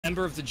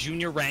Member of the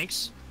junior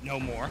ranks, no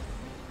more.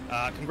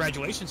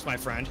 Congratulations, my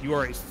friend. You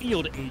are a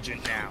field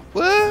agent now.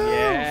 Woo!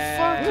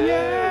 Yeah! Fuck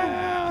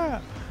yeah!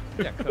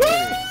 Yeah,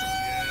 Cody.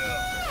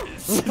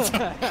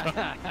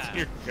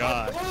 Dear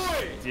God.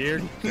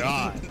 Dear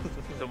God.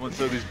 Someone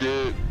suck his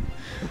dick.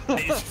 I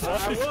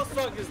will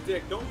suck his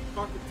dick. Don't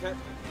fucking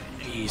tempt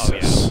me.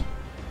 Jesus. Oh,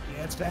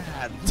 yeah, it's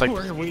bad. It's like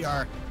we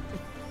are.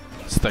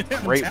 It's the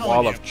I'm Great telling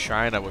Wall you. of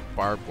China with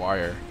barbed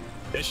wire.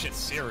 This shit's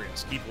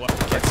serious. Keep looking.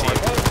 Can't see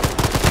it.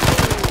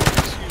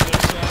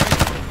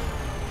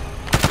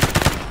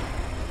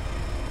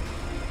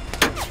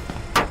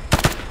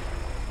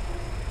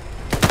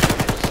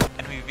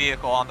 Enemy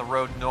vehicle on the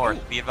road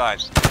north. Be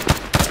advised.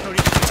 Cody,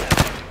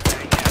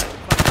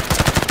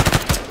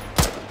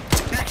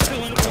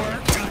 excellent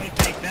work. I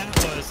think that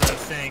was a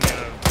thing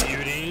of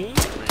beauty.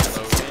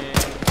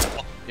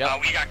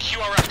 Yep. We got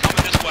QRF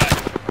coming this way.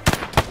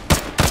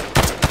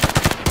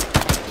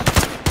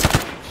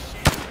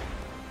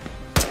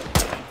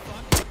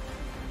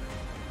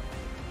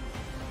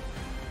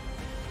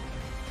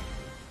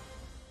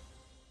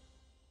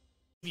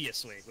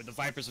 Previously, with the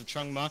Vipers of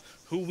Chung Ma,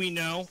 who we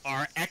know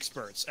are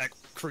experts at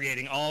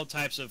creating all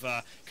types of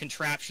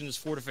contraptions,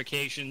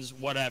 fortifications,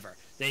 whatever.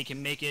 They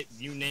can make it,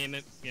 you name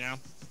it, you know.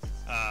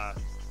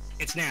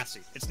 It's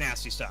nasty. It's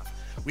nasty stuff.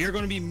 We are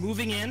going to be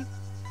moving in,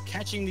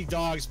 catching the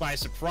dogs by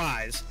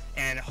surprise,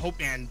 and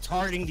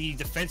targeting the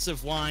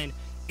defensive line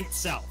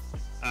itself.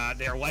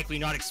 They are likely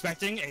not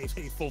expecting a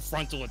full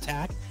frontal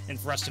attack, and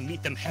for us to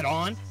meet them head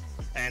on,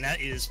 and that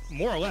is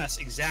more or less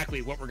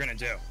exactly what we're going to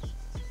do.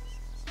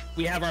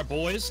 We have our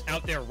boys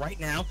out there right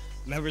now,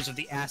 members of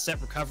the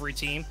asset recovery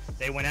team.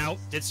 They went out,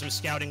 did some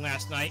scouting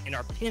last night, and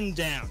are pinned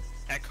down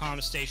at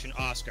Comm Station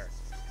Oscar.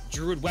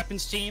 Druid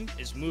weapons team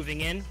is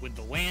moving in with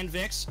the land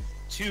Vix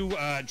to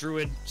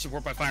Druid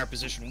support by fire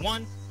position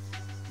 1,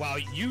 while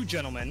you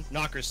gentlemen,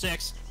 Knocker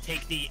 6,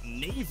 take the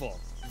naval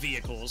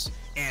vehicles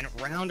and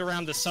round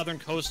around the southern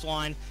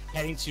coastline,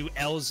 heading to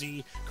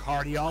LZ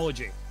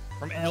Cardiology.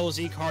 From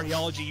LZ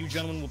Cardiology, you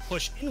gentlemen will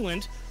push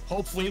inland,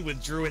 hopefully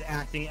with Druid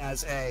acting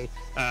as a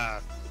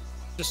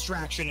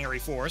distractionary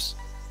force,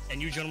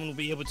 and you gentlemen will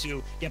be able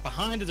to get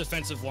behind the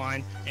defensive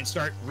line and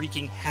start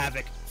wreaking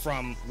havoc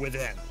from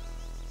within.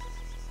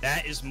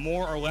 That is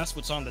more or less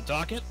what's on the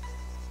docket.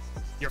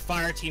 Your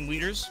fire team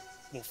leaders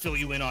will fill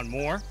you in on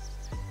more.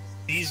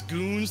 These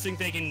goons think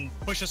they can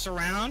push us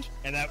around,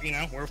 and that, you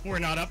know, we're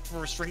not up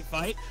for a straight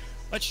fight.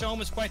 Let's show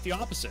them it's quite the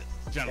opposite,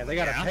 gentlemen.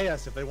 Yeah, they gotta pay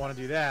us if they want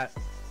to do that.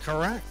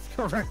 Correct.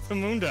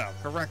 Correctamundo.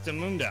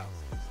 Correctamundo.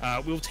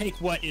 We'll take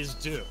what is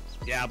due.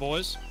 Yeah,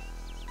 boys?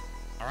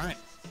 Alright.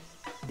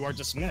 You are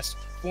dismissed.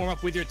 Form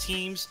up with your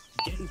teams.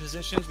 Get in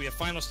positions. We have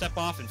final step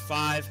off in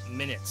 5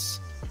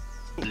 minutes.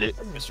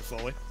 Mr.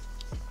 Foley.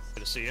 Good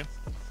to see you.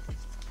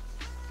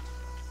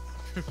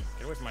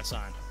 Get away from my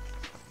sign.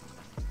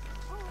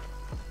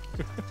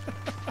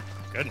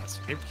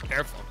 Goodness. Be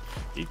careful.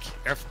 Be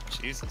careful.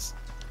 Jesus.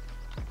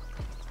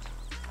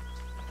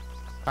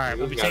 Alright,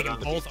 we'll be taking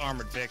both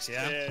armored Vics,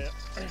 yeah?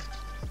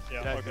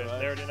 Yeah, okay.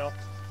 They already know.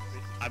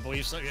 I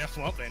believe so, yeah.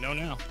 Well, they know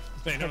now.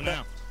 They know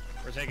now.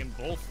 We're taking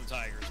both the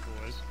Tigers,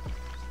 boys.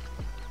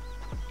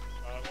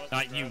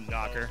 Not you,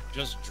 Knocker.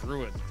 Just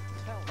Druid.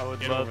 I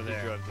would Get love over to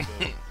there.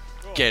 Druid.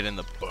 Get in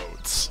the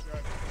boats.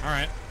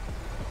 Alright.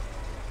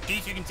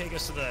 Chief, you can take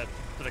us to the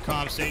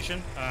comm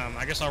station.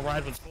 I guess I'll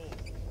ride with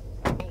Foley.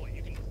 Foley,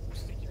 you can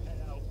stick your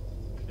head out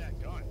with that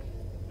gun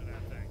to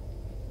that thing.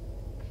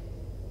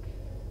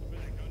 With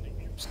that gun to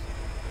use.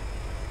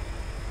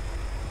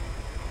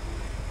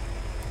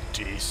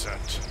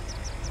 Decent.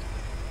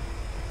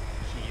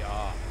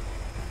 Yeah.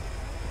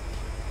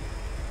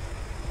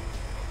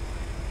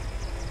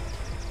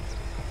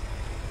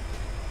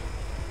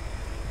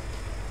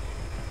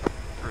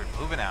 Druid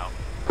moving out.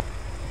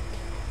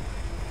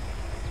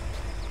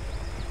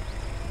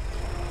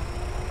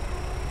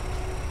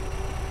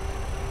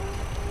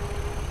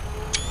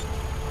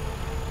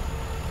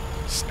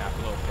 Snap a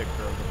little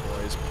picture of the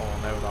boys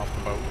pulling out off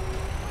the boat.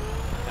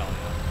 Hell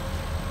yeah.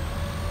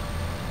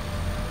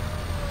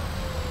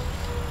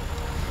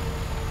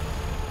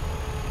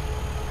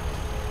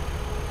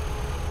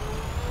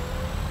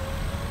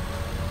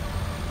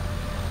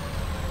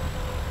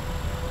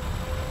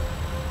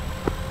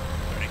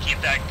 We're gonna keep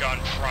that gun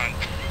front.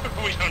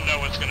 We don't know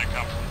what's gonna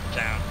come from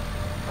town.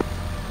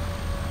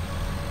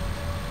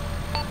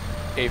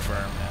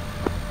 A-firm.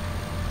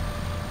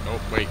 Oh,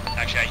 wait.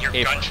 Actually, I hear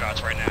A-firm.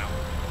 gunshots right now.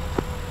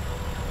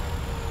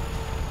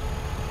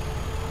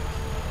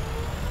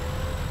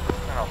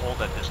 We're gonna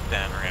hold at this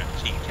den. We're gonna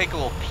see. Take a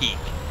little peek.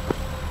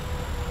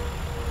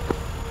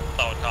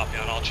 Solid copy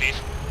on all, Chief.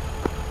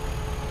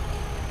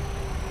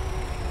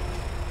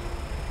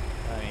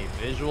 Any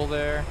visual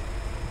there?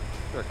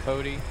 Or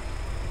Cody?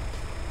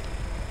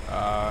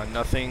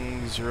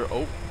 Nothing zero.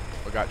 Oh,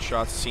 I got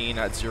shots seen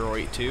at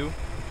 082.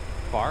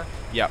 Far?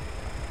 Yep.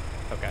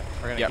 Okay.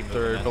 We're gonna Yep, keep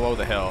they're moving then. below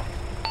the hill.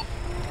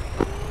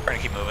 We're gonna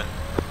keep moving.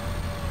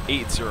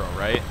 80,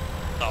 right?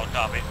 Solid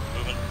copy.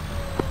 Moving.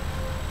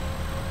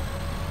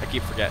 I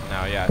keep forgetting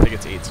now. Yeah, I think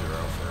it's 8-0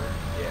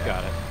 for.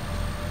 Got it.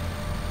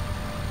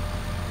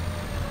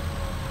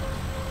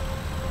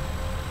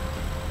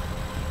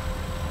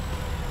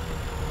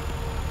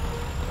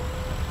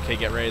 Okay,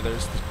 get ready.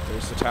 There's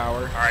the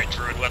tower. All right,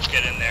 Druid, let's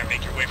get in there.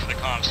 Make your way for the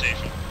comm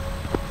station.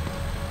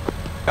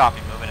 Copy,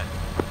 moving in.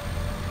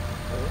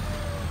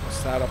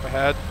 What's that up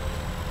ahead?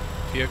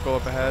 Vehicle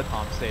up ahead.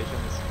 Comm station.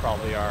 This is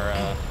probably our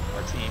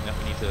team that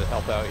we need to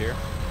help out here.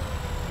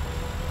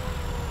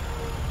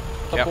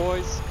 What's Yep. up,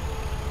 boys?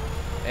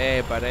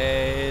 Hey,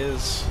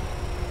 buddies.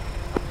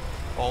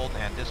 Hold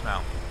and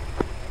dismount.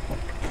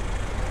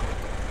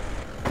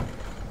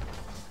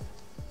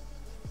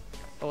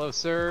 Hello,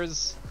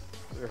 sirs.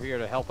 We're here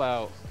to help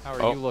out. How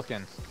are Oh. you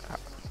looking?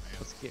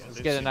 Let's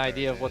get an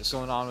idea of what's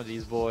going on with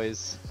these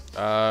boys.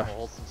 We'll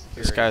hold some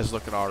This security. guy's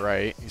looking all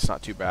right. He's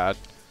not too bad.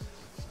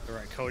 All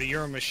right, Cody,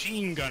 you're a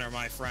machine gunner,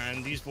 my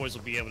friend. These boys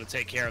will be able to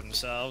take care of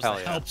themselves. Hell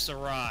The yeah. help's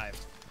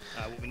arrived.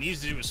 What we need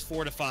to do is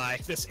fortify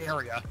this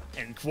area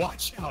and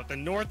watch out. The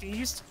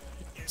northeast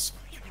is.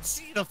 You can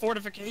see the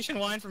fortification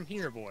line from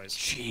here, boys.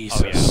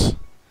 Jesus.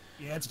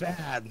 Yeah, it's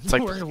bad. It's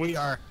like- Where we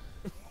are.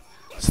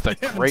 It's the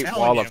I'm Great telling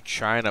Wall you. of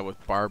China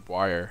with barbed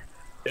wire.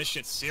 This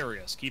shit's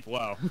serious. Keep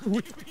low.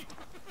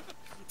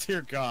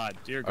 Dear God.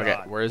 Dear God.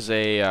 Okay, where's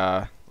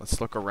a, let's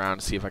look around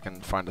and see if I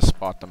can find a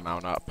spot to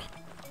mount up.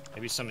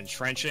 Maybe some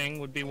entrenching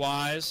would be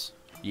wise.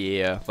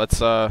 Yeah,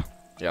 let's,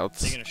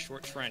 let's... Digging a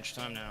short trench.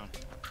 Time now.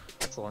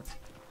 Excellent.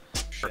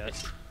 Shit.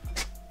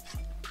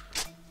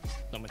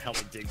 Someone help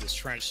me dig this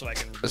trench so I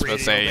can was about to radio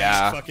say,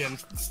 back yeah.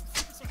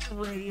 fucking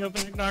radio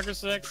back Knocker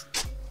 6.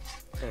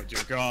 Oh dear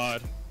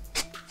God.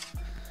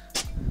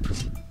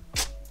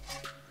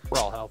 We're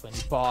all helping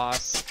you,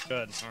 boss.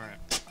 Good.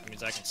 Alright. That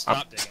means I can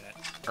stop digging it.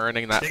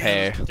 Earning that Dig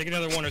pay. another, dig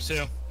another one or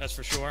two. That's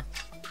for sure.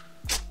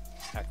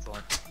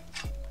 Excellent.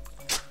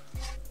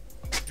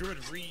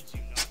 Druid reads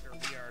you, Knocker.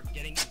 We are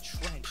getting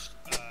entrenched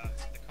the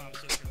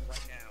conversation right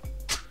now.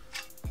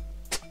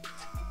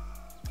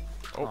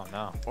 Oh,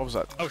 no. What was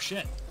that? Oh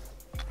shit.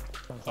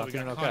 Someone's Oh, not we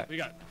doing got,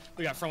 okay.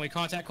 we got friendly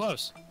contact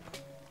close.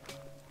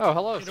 Oh,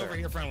 hello, Get sir. over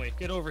here, friendly.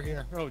 Get over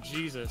here. Oh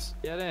Jesus.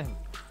 Get in.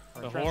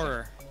 We're The entrenching.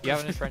 horror. You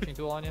have an entrenching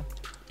tool on you?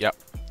 Yep.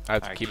 I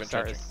have to Alright, keep can you it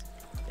start charging.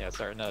 Yeah,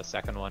 starting a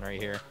second one right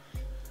here.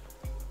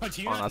 Oh,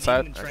 do you On not that need side?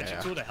 an entrenching Okay,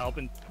 yeah. tool to help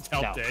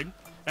No. dig?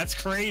 That's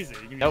crazy.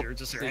 You can Nope. use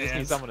just your You just need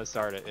hands. someone to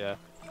start it, yeah.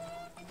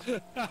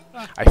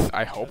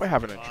 I hope I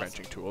have an That's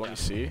entrenching awesome. tool. Let Yeah. me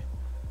see.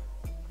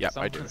 Yep,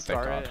 Someone I do. can Thank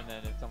start God. it, and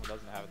then if someone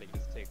doesn't have it, they can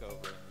just take over,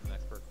 and the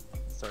next person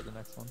can start the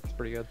next one. It's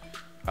pretty good.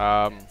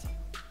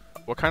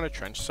 What kind of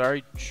trench?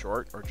 Sorry,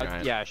 short or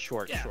giant? Yeah,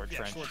 short Yeah,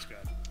 trench. short's good.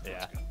 Yeah.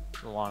 Short's good.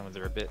 The long ones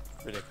are a bit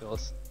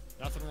ridiculous.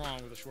 Nothing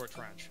wrong with a short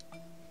trench. I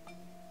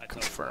tell you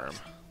Confirm.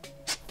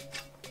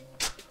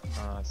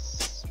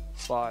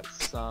 Spot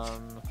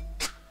some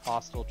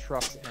hostile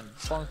trucks and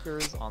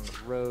bunkers on the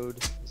road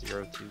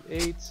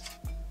 028.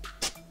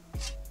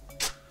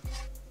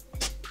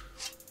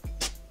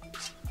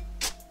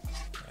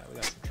 Yeah, we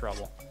got some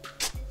trouble.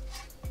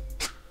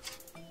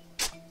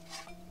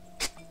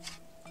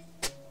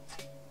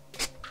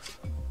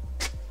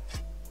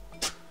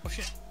 what. Oh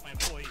shit, my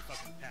employee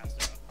fucking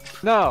passed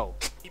out. No!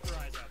 Keep your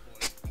eyes out,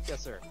 boys.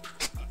 Yes, sir. Oh,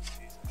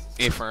 Jesus.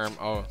 Affirm.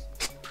 Oh,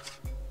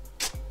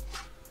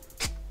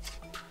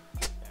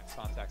 Yeah,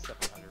 contact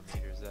 700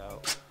 meters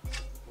out.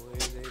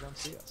 Hopefully they don't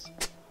see us.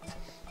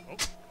 Oh,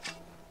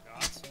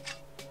 gods.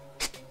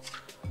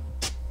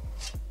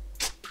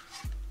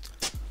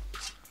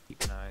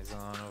 Keep an eyes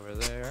on over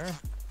there.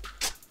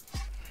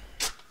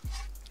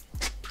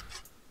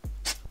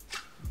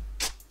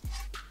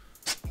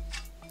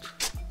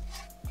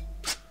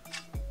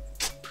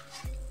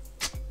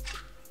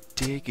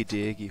 diggy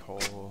diggy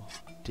hole,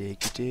 diggy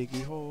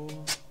diggy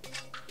hole.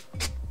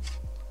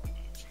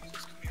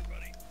 Jesus, come here,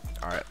 buddy.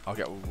 All right, I'll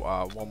get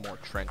one more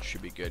trench.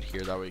 Should be good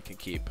here. That way we can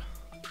keep.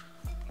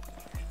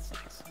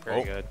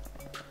 Very Oh. good.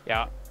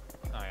 Yeah.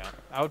 Oh yeah.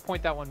 I would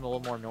point that one a little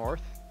more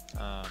north.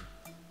 Kind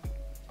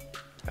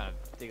of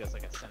dig us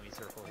like a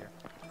semicircle here.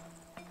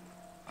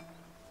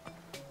 I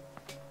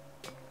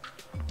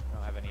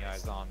don't have any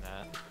eyes on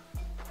that.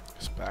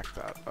 Just back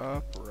that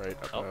up right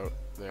Oh. about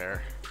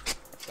there.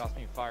 Shots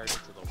being fired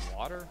into the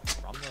water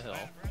from the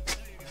hill.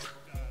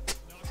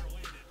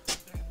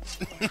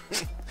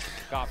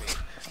 Copy.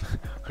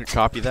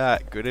 Copy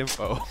that. Good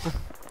info.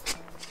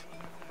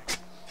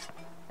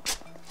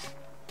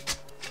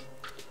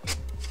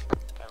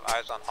 I have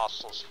eyes on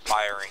hostiles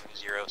firing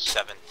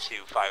 072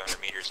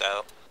 500 meters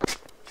out.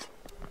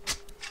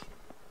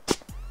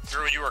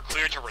 Druid, you are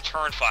cleared to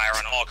return fire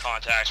on all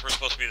contacts. We're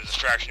supposed to be the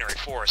distractionary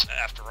force,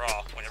 after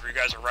all. Whenever you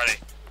guys are ready.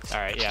 All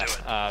right. Let's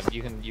Yeah.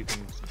 You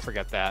can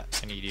forget that.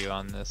 I need you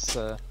on this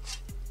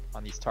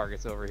on these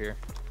targets over here.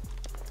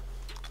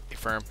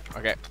 Affirm.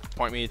 Okay,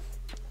 point me.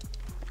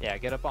 Yeah.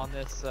 Get up on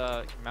this.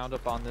 Mount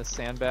up on this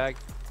sandbag.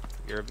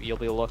 You'll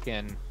be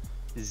looking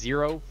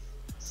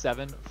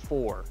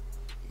 074,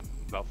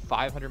 about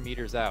 500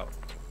 meters out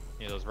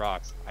near those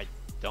rocks. I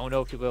don't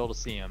know if you'll be able to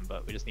see them,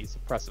 but we just need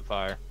suppressive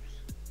fire.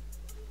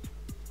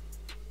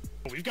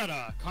 We've got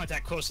a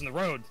contact close in the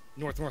road,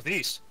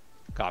 north-northeast.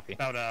 Copy.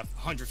 About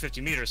 150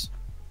 meters.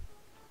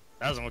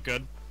 That doesn't look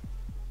good.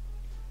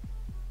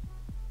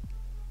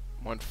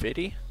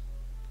 150.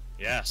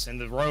 Yes, in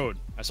the road.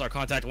 I saw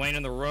contact lane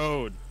in the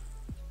road.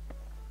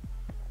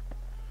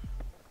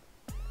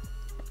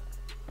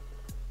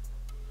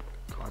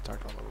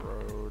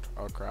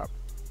 Oh crap.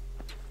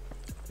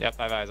 Yep,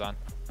 I have eyes on.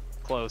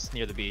 Close,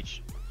 near the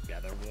beach. Yeah,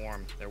 they're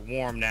warm. They're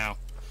warm now.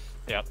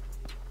 Yep.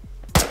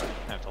 I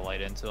have to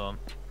light into them.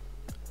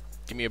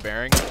 Give me a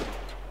bearing.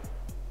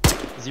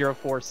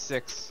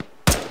 046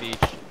 beach.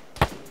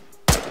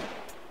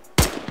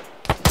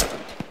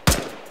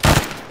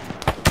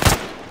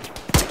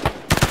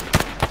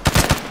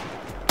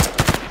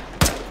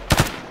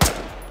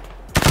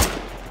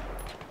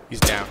 He's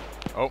down.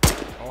 Oh.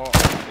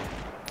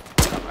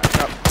 Come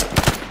back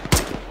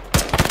up.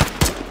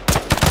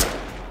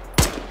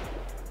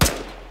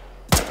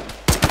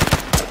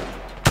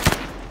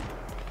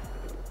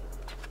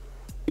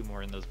 Two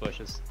more in those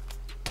bushes.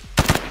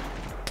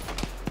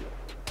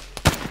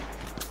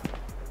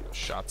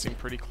 Shots seem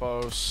pretty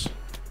close.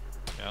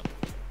 Yep.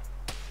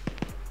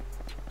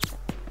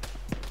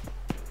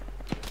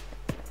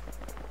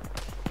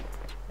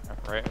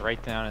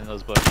 Right down in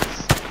those bushes.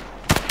 Just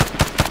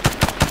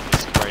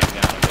spraying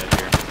down a bit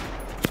here.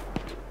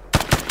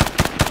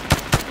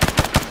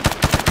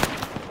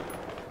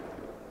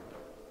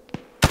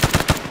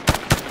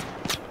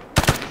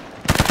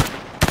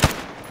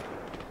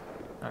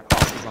 Our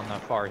bosses on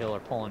that far hill are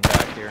pulling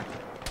back here.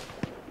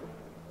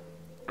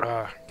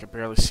 Can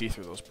barely see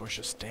through those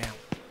bushes. Damn.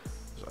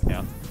 There's a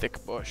Yeah.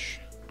 thick bush.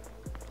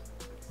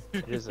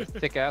 It is a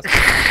thick ass. Don't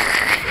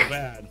feel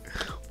bad.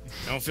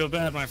 Don't feel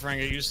bad, my friend.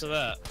 Get used to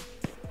that.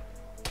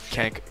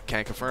 Can't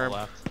confirm.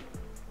 Left.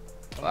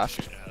 Left.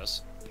 Shooting at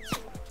us.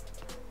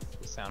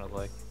 It sounded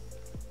like.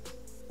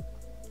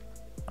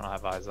 I don't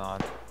have eyes on.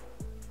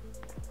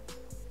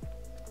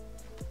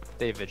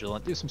 Stay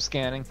vigilant. Do some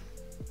scanning.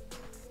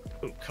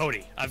 Ooh,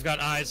 Cody, I've got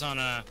eyes on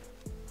a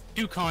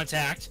new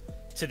contact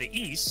to the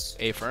east.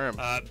 A firm.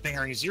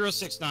 Bearing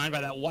 069 by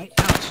that white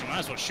house. You might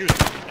as well shoot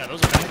it. Yeah,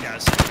 those are bad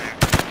guys sitting there.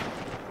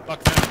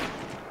 Fuck them.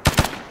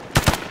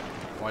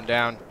 One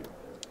down.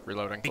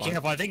 Reloading. Be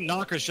careful. I think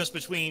Knocker's just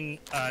between.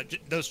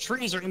 Those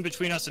trees are in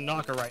between us and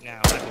Knocker right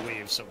now, I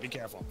believe. So be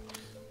careful.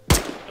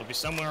 It'll be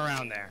somewhere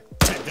around there.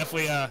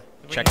 Definitely,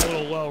 Check. a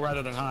little low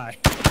rather than high.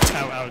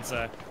 I would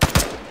say.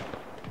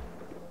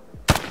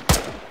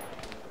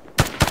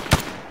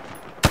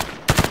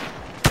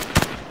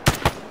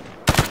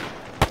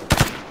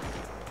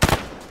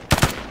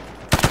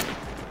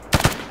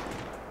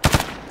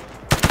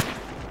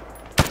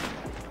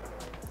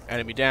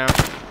 Enemy down.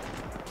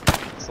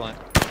 Excellent.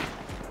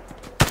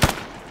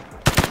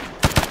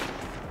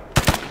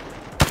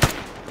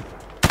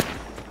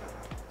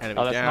 Enemy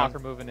Oh, that's down. Knocker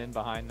moving in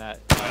behind that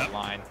Yep.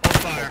 line. Hold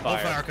fire. Hold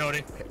fire,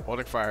 Cody.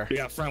 Holding fire. We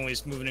got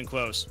friendlies moving in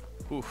close.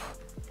 Oof.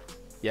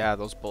 Yeah,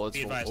 those bullets.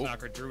 Be advised, Oh,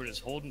 Knocker. Druid is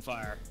holding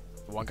fire.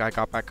 one guy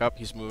got back up.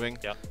 He's moving.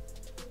 Yep.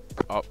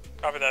 Oh,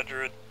 Copy that,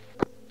 Druid.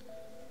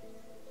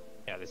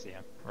 Yeah, they see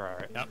him.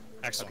 Right. Yep.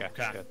 Excellent.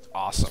 Okay, Okay. good.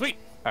 awesome. Sweet.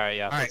 All right,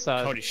 yeah. All right, Let's,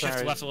 Cody, shift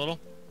try- left a little.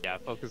 Yeah,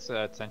 focus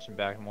attention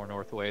back more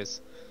north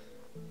ways.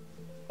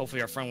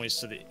 Hopefully our friendlies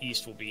to the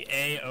east will be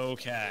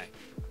A-okay.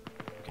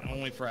 We can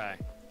only pray.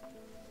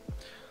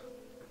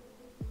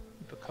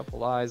 Keep a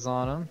couple eyes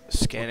on them.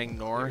 Scanning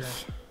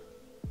north.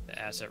 The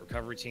asset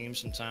recovery team,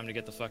 some time to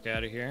get the fuck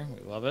out of here.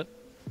 We love it.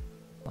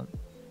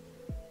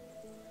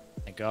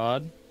 Thank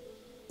God.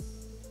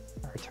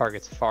 Our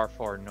target's far,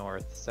 far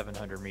north,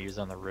 700 meters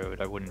on the road.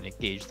 I wouldn't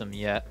engage them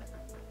yet.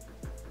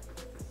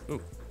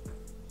 Ooh.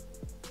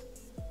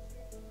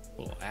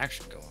 A little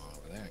action going on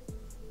over there.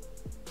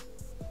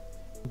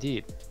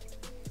 Indeed.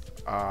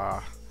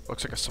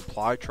 Looks like a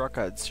supply truck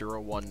at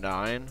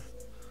 019.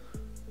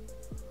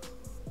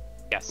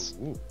 Yes.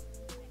 Ooh.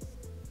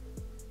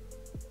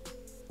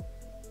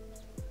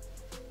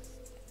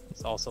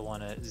 There's also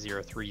one at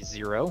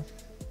 030.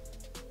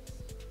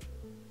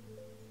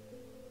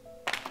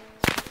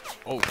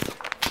 Oh,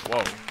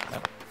 whoa.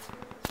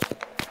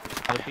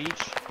 On the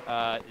beach,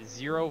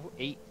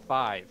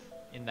 085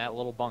 in that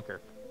little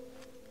bunker.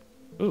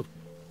 Ooh.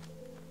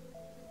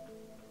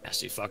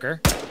 Nasty fucker.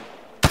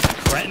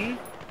 Cretin.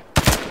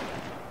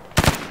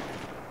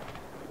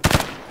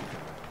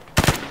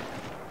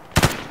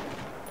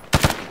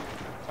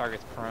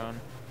 Target's prone.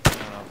 I don't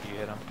know if you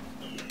hit him.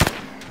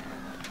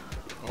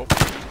 Oh,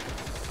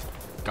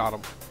 got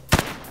him.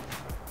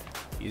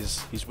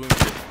 He's wounded.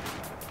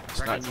 He's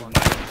not. Cretin's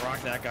not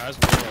rock that guy's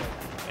world.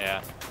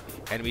 Yeah.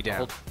 Enemy down.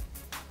 Hold.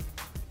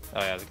 Oh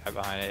yeah, there's a guy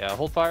behind it. Yeah,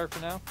 hold fire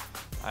for now.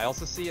 I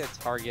also see a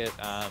target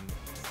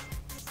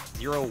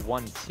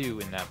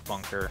 012 in that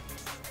bunker.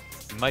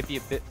 It might be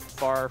a bit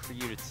far for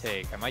you to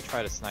take. I might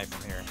try to snipe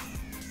him here.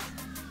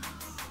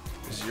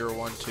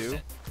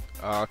 012.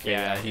 Okay,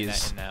 Yeah, yeah,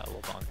 he's. in that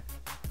little bunker.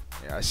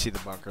 Yeah, I see the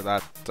bunker.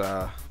 That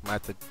might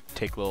have to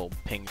take little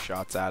ping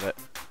shots at it.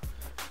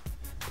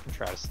 I can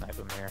try to snipe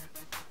him here.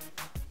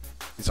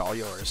 He's all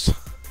yours.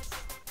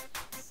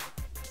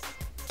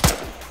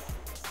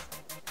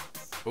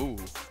 Ooh.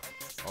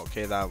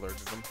 Okay, that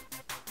alerted him.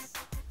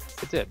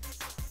 It did.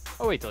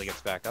 Oh, wait till he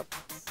gets back up.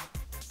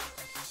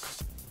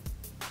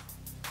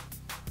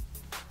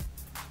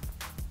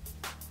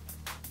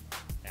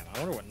 Damn, I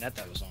wonder what net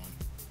that was on.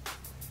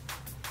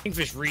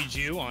 Kingfish reads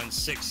you on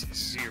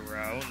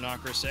 6-0.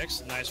 Knocker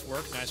 6. Nice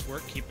work, nice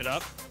work. Keep it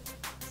up.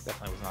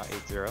 Definitely was not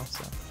 8-0,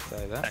 so I'll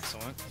tell you that.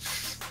 Excellent.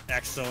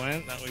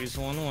 Excellent. That leaves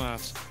one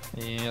left.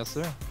 Yes,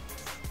 sir.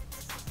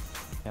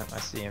 Yep, I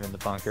see him in the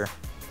bunker,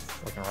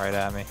 looking right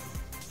at me.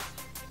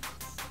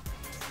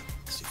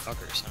 See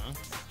fuckers, huh?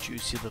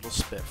 Juicy little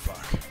spit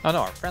fuck. Oh no,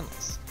 our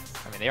friendlies.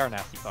 I mean, they are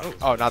nasty fuckers.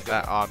 Oh, not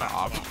that. Oh,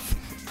 no.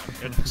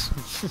 Goodness.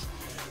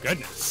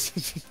 Goodness.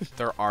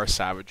 There are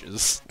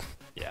savages.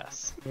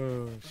 Yes.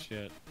 Oh,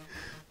 shit.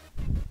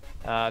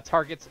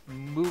 Targets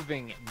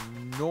moving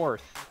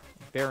north,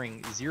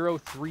 bearing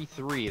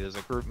 033. There's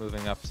a group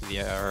moving up to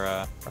the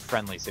our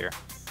friendlies here.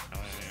 Oh,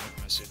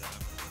 yeah, I see that.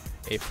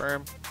 A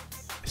firm.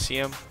 I see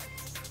him.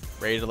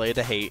 Ready to lay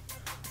the hate.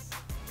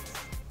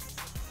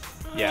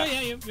 Yeah.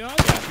 Yeah, you want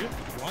to,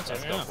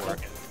 Let's yeah. go for it.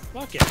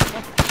 Fuck it.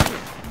 Fuck it.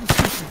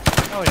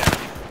 Oh, yeah.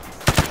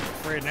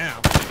 Afraid now.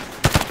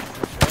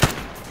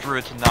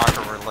 Druids and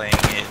Knocker were laying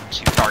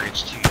into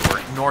targets to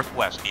your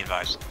northwest, be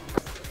advised.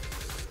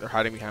 They're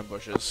hiding behind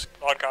bushes.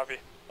 Odd copy.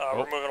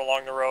 We're moving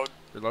along the road.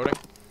 Reloading.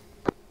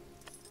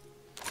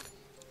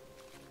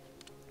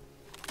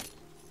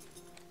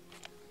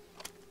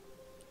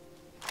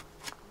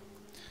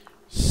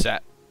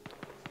 Set.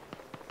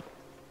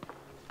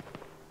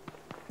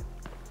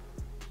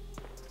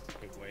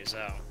 Big ways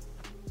out.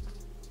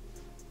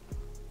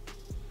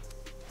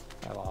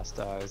 I lost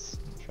eyes.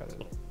 Try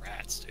to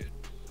Rats, dude.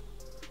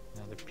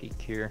 another peek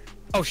here.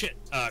 Oh shit,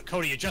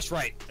 Cody, you're just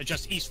right.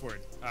 Just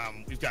eastward.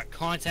 We've got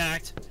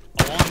contact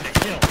along the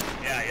hill.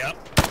 Yeah, yep.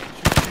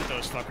 Shoot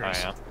those fuckers. Oh,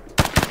 yeah.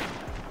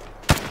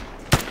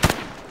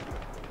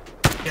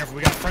 Careful,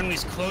 we got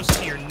friendlies close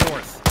to your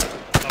north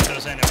of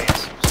those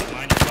enemies. So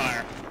mind your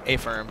fire. A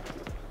firm.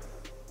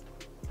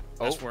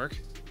 Nice work.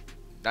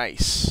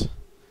 Nice.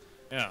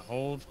 Yeah,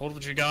 hold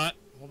what you got.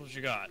 Hold what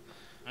you got.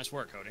 Nice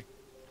work, Cody.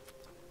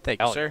 Thank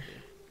you, Hell sir.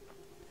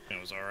 It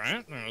was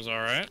alright. It was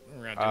alright.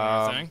 We're gonna do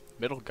our thing.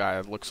 Middle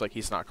guy looks like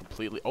he's not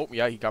completely. Oh,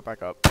 yeah, he got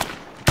back up.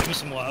 Give me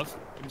some love.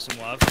 Give me some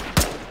love.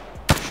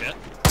 Shit.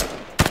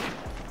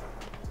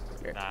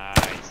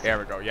 Nice. There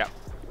we go. Yeah.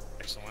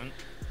 Excellent.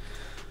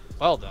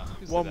 Well done.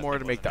 One more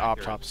to make the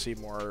autopsy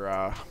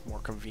more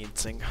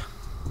convincing.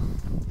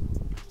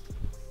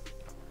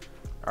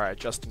 All right,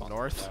 just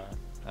north.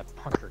 That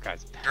bunker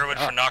guy's back Druid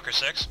up. for Knocker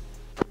 6.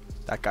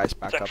 That guy's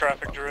back Check up.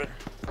 traffic, Druid.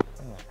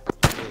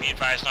 Be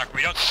advised, Knocker,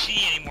 we don't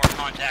see any more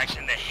contacts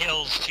in the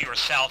hills to your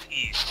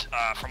southeast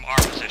from our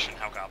position.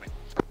 How copy?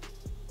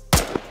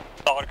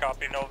 Solid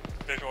copy. No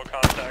visual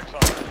contacts on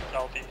the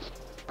southeast.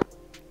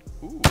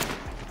 Ooh. As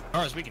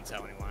far as we can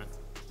tell, anyway.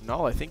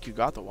 No, I think you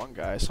got the one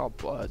guy. I saw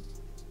blood.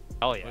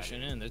 Hell yeah.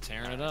 Pushing in, they're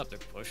tearing it up. They're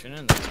pushing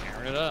in, they're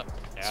tearing it up.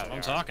 That's Yeah, what they I'm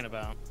are. talking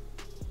about.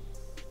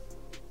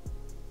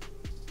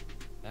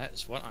 That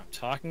is what I'm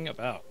talking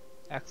about.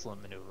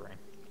 Excellent maneuvering.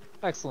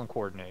 Excellent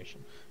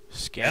coordination.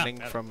 Scanning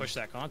yeah, from push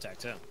that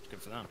contact too. It's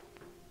good for them.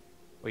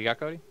 What you got,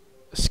 Cody?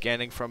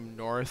 scanning from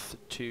north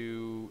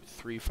to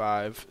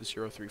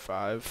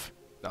 35035.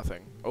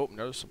 Nothing. Oh,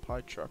 no supply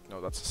truck. No,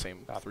 that's the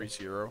same. Copy.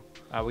 30.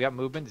 We got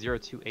movement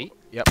 028.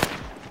 Yep.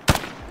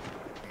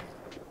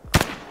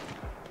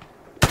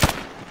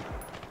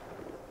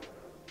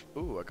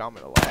 Ooh, I got him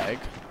in a lag.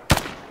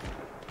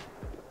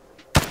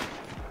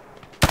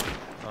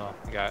 Oh,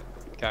 we got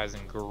guys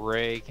in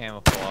gray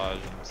camouflage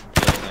and some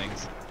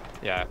buildings.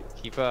 Yeah,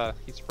 keep spraying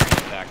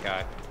at that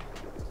guy.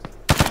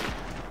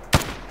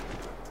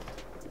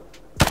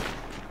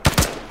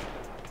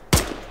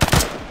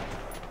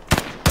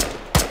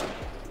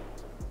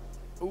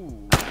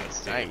 Ooh, Nice,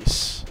 dude.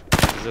 nice.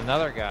 There's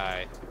another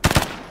guy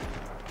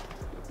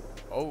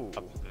Oh.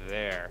 up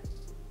there.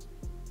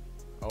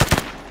 Oh.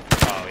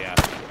 Oh yeah.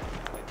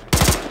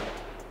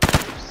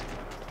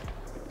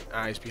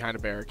 Ah, he's behind a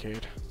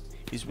barricade.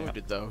 He's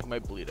wounded though. He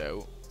might bleed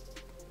out.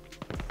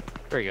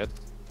 Very good.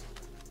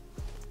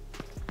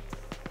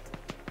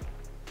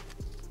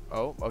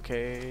 Oh,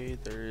 okay.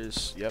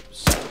 There's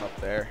something up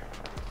there.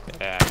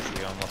 Yeah, I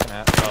see what I'm looking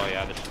at. Oh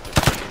yeah, they're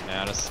shooting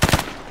at us.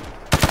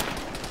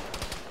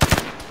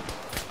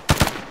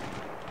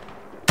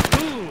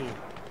 Ooh!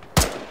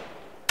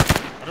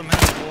 Let them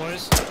have it,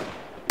 boys.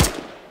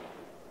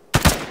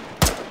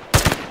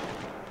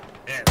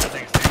 Yeah, that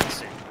thing's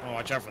nasty. Oh,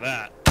 watch out for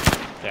that.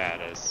 Yeah,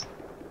 it is.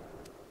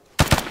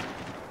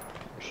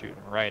 They're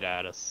shooting right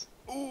at us.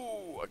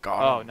 Ooh, I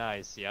got Oh, him.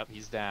 nice. Yep,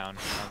 he's down.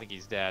 I don't think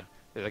he's dead.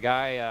 There's a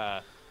guy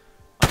on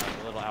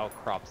a little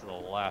outcrop to the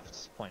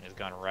left, pointing his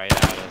gun right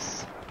at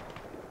us.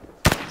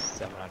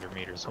 700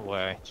 meters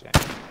away. Check.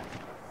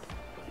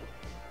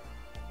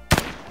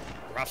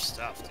 Rough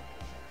stuff. Dude.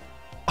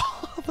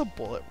 The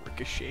bullet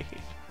ricocheted.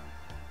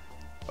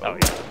 Oh, yeah.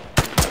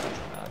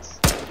 That's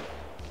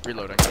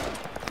Reloading.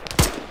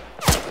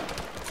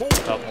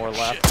 oh, more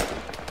left.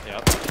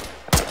 Yep.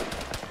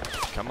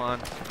 Come on,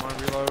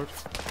 reload.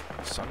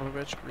 Son of a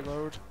bitch,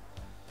 reload.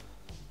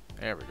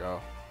 There we go.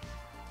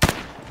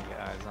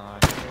 Guys on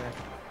here.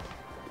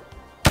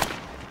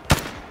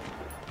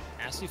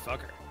 Nasty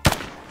fucker.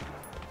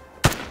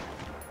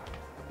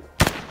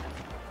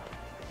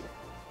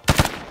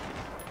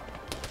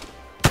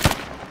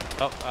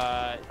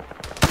 Oh,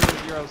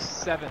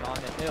 007 on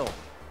the hill.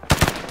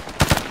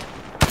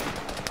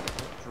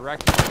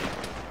 direct north.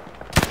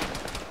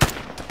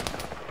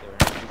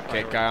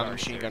 Okay, guy on the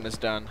machine gun is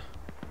done.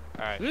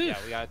 Alright, yeah,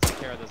 we gotta take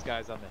care of those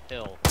guys on the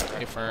hill.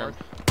 Hey, firm.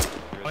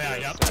 Oh yeah,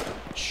 yep.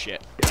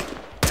 Shit. Yeah,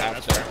 Out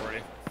that's there.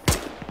 priority.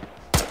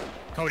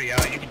 Cody, you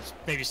can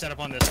maybe set up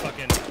on this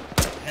fucking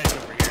hedge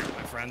over here,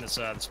 my friend. This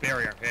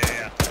barrier.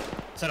 Yeah.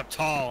 Set up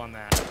tall on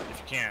that if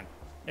you can.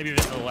 Maybe a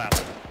bit to the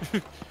left.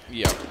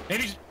 Yep.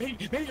 maybe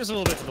just a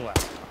little bit to the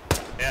left.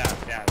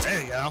 Yeah.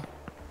 There you go.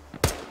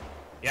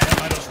 Yeah,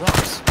 by those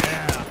rocks.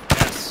 Yeah.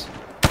 Yes.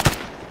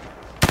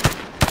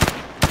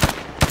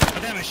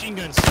 But that machine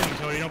gun's sitting,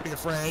 Cody. Don't be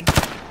afraid.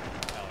 Hell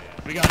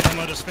yeah. We got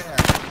ammo to spare.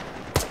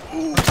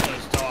 Ooh,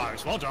 those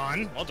dogs. Well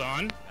done.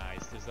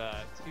 Nice. There's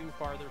two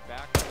farther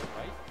back to the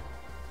right.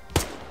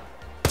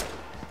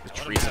 The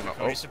trees in the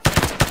Cody.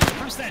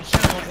 Suppress that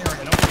general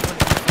area. Don't put it in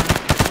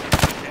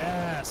front.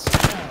 Yes.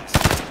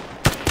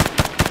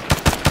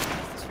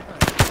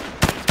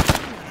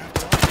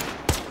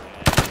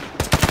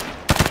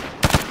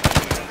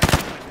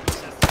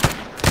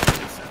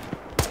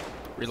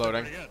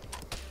 Reloading. Pretty good.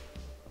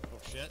 Oh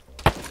shit.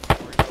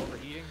 Or you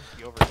overheating? If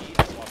you overheat,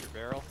 swap your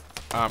barrel.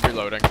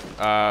 Reloading. Ooh,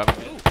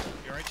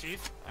 you alright,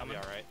 Chief? I'll be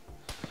alright.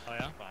 Oh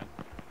yeah? Fine.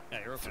 Yeah,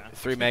 you're okay.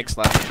 3 megs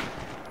left.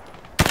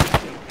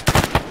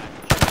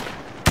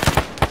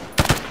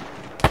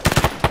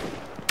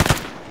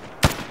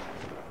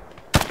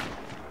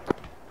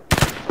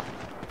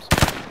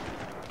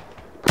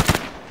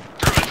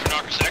 Druid for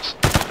Knocker 6.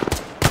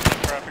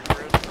 Traffic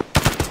grid.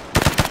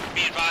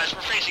 Be advised,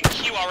 we're facing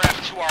QRF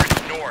to our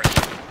north.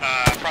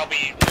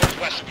 Probably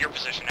northwest of your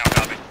position now,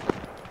 copy.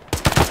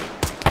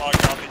 Log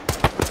copy.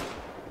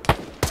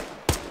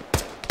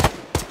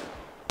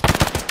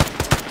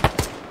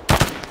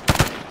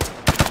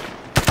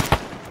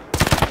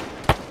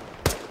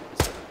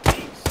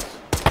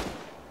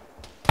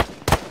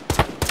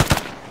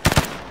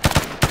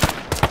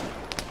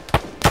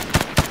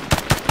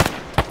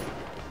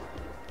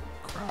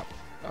 Crap.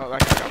 Oh, that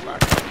guy got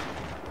back.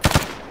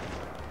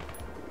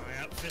 Oh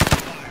yeah, fist of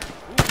fire.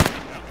 Ooh,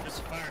 yeah, fist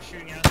of fire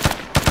shooting at us.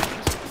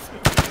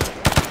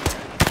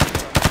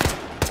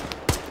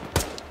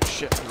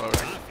 Shit, reloading.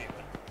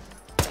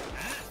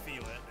 I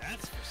feel it.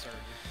 That's for certain.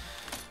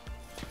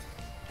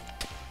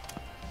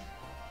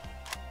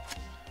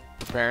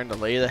 Preparing to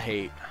lay the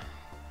hate.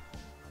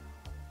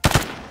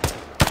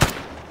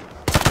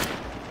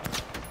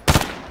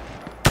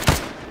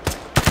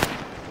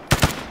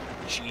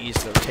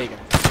 Jeez, they're taking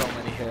so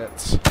many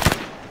hits.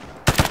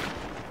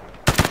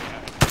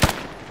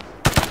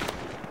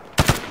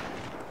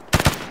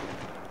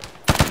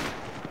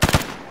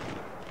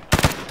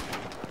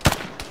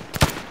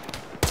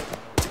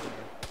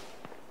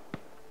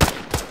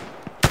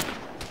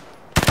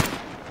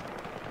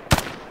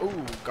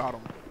 Ooh, got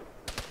him.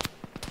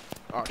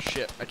 Oh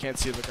shit, I can't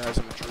see the guys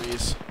in the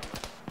trees.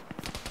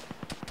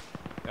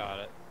 Got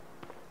it.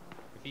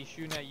 If he's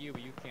shooting at you,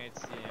 but you can't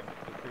see him,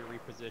 feel free to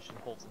reposition,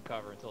 hold some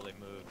cover until they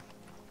move.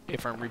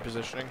 If I'm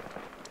repositioning.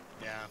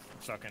 Yeah,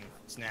 fucking,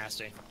 it's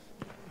nasty.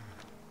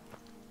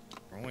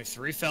 We're only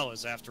 3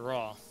 fellas after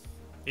all.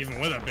 Even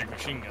with a big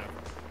machine gun.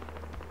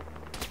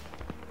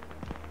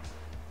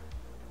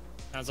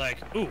 Sounds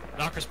like, ooh,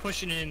 Knocker's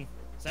pushing in.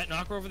 Is that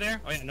Knocker over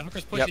there? Oh yeah,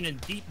 Knocker's pushing in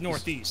deep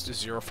northeast.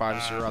 Just 050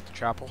 at the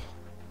chapel.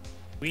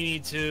 We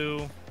need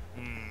to,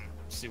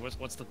 let's see,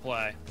 what's the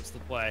play? What's the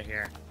play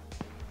here?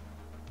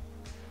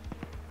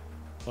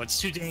 Well, it's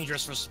too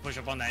dangerous for us to push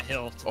up on that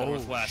hill to the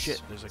northwest.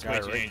 Shit, there's a It's guy way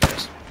too right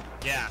dangerous.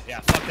 Yeah,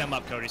 fuck them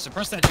up, Cody.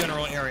 Suppress that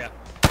general area.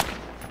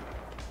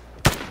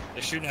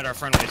 They're shooting at our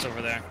friendlies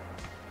over there.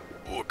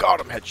 Oh,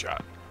 got him,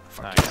 headshot.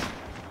 Fuck Nice. yeah.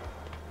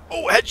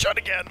 Oh, headshot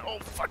again. Oh,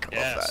 fuck, I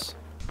love that. Yes.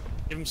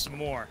 Give him some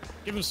more.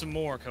 Give him some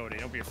more, Cody.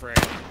 Don't be afraid.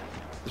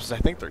 This is, I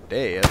think they're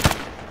dead.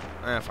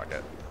 Fuck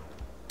it.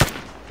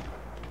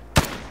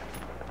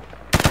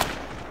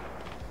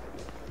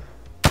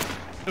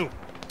 Ooh.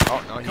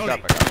 Oh, no, he Cody.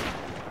 got the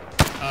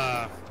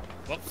guy.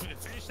 Well,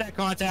 finish that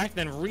contact,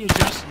 then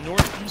readjust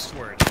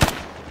northeastward.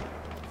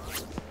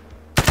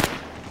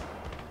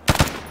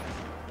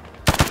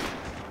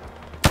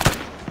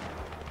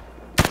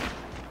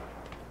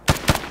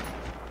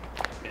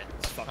 Yeah,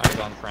 it's fucking. Eyes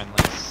on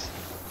friendlies.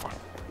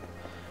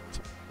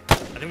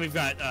 I think we've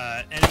got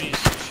enemies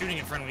shooting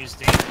at friendlies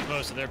danger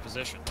close to their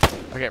position.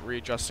 Okay,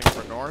 readjusting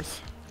for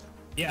north.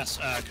 Yes,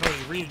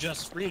 Cody,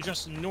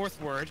 readjust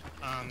northward,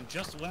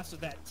 just west of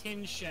that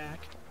tin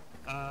shack,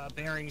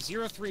 bearing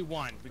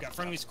 031. We got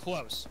friendlies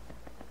close.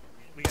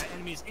 We got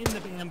enemies in the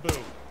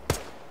bamboo.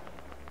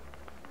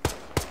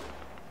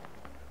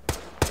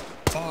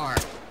 Far,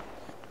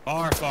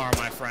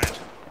 my friend.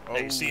 Oh.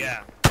 There you see,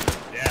 yeah.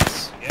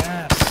 Yes.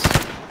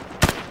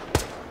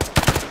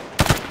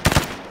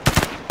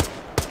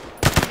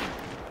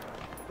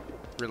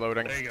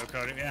 Reloading. There you go,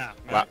 Cody. Yeah.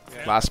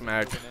 Last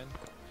mag. Moving in.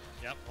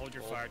 Yep. Hold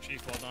your fire,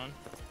 Chief. Well done.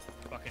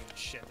 Fucking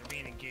shit. They're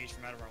being engaged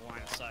from out of our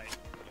line of sight.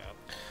 Yep.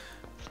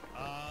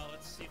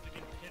 Let's see if we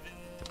can pivot.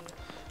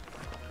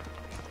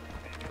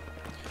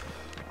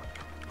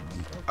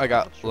 I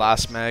got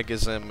last mag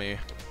is in me.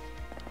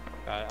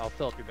 I'll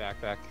fill up your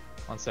backpack.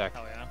 1 sec.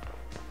 Hell yeah.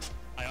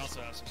 I also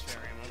also have some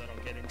spare ammo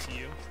that'll get into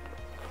you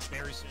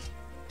very soon.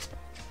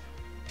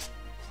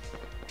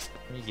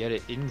 Let me get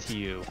it into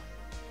you.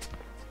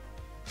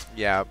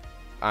 Yeah.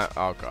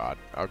 Oh god.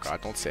 Oh god.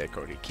 Don't say it,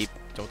 Cody.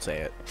 Don't say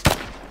it.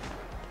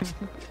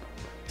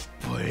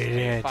 Put it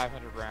in.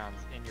 500 rounds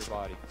in your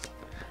body.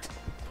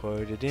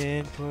 Put it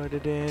in. Put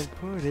it in.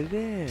 Put it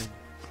in.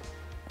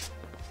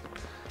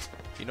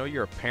 You know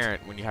you're a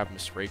parent when you have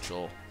Miss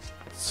Rachel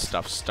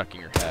stuff stuck in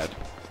your head.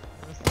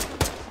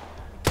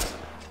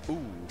 Ooh.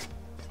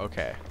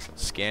 Okay.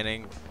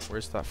 Scanning.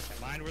 Where's the?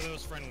 Mind where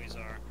those friendlies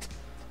are.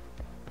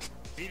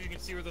 If you can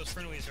see where those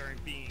friendlies are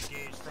being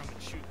engaged from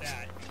and shoot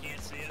that. If you can't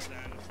see it,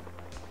 then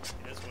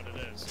it is what it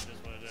is. It is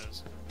what it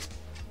is.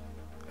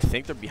 I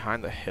think they're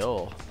behind the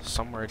hill,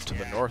 somewhere to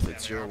the north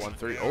at 013.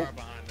 They Oh, are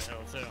behind the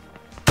hill too.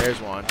 there's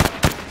one.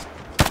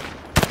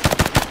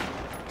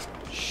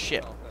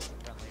 Shit. Oh, that's a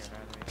friendly or an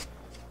enemy.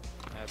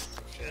 That's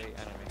a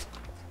enemy.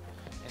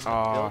 In the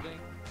Aw. building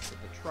with the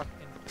truck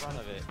in front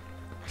of it.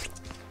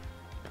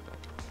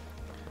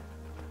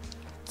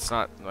 It's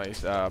not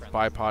nice.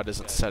 Bipod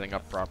isn't setting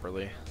up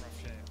properly.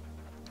 Rough shape.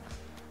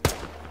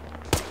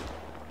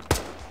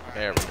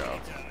 There we go.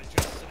 Need to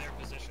adjust to their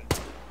position.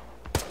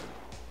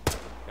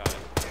 Got it.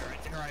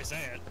 Dare I say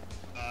it?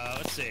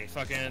 Let's see.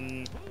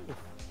 Fucking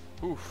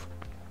Oof.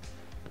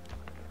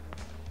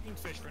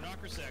 Kingfish for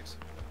knocker 6.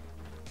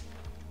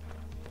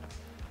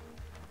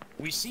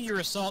 We see your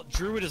assault.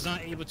 Druid is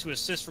not able to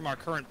assist from our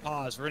current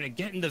pause. We're gonna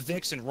get into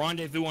Vix and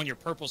rendezvous on your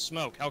purple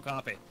smoke. How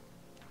copy?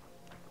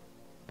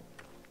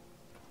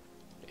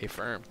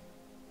 Affirm.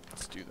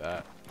 Let's do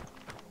that.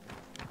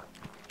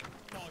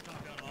 We're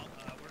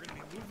gonna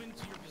be moving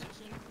to your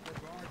position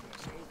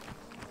regardless.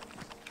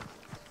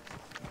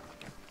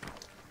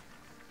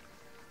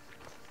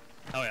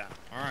 Oh yeah.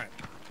 All right.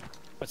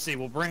 Let's see.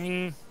 We'll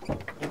bring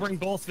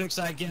both Vix,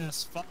 I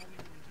guess. Follow me,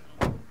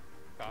 gentlemen.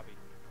 Copy.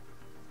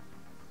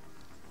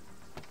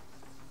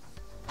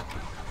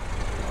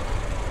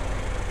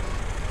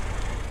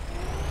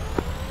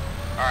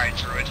 Alright,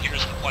 Druid,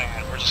 here's the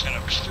plan. We're just gonna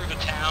push through the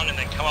town and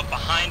then come up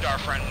behind our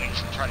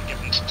friendlies and try to give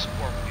them some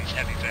support with these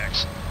heavy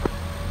Vics.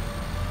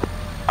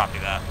 Copy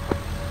that.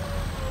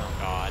 Oh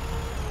god.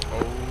 Oh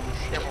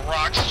shit. Careful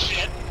rocks and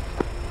shit.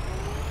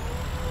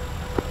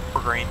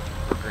 We're green.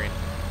 We're green.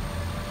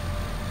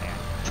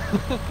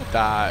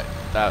 that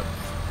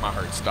my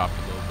heart stopped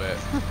a little bit.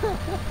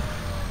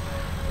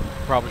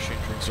 Probably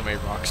shouldn't drink so many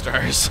rock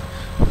stars.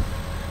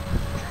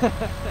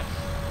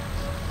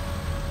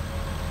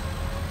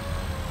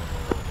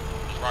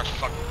 These rocks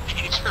are fucking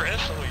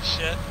dangerous, holy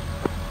shit.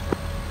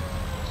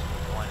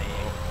 1-8.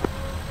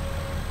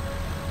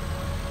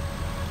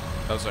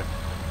 That was like,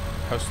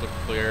 house looked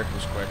clear. It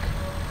was quick.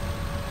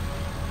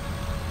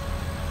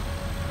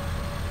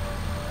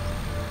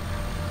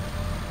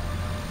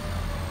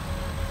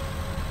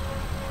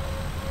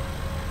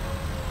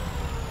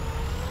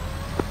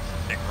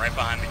 Nick, right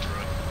behind me,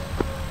 Druid.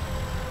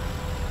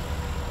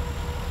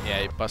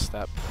 Yeah, you bust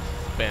that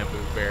bamboo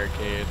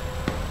barricade.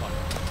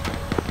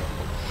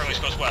 Friendlies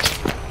goes west.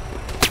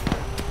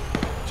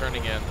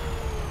 Turning in.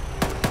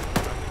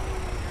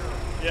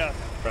 Yeah,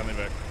 Friendly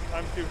Vic.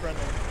 I'm too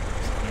friendly.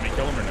 Let me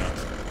kill him or no?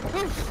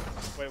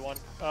 Wait, one.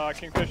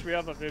 Kingfish, we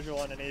have a visual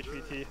on an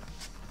HVT.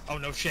 Oh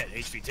no shit.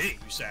 HVT.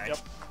 You say? Yep.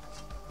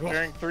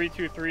 Bearing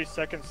 323,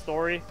 second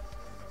story.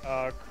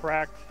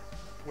 Cracked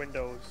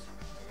windows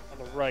on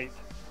the right.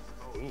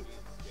 Ooh.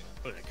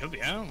 But it could be.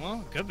 Yeah.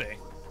 Well, it could be.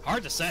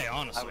 Hard to say,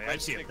 honestly. I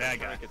see a bad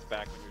guy. Gets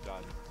back when you're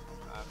done.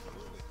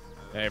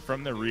 Hey,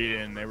 from the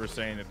read-in, they were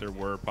saying that there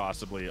were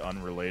possibly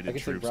unrelated I can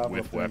take troops Bravo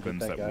with up there and weapons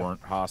get that that guy.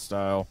 weren't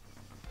hostile.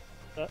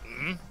 I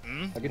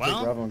can take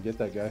Well, Bravo and get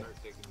that guy.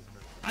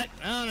 I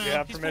don't know. You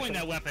have He's permission. pointing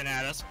that weapon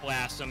at us.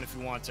 Blast him if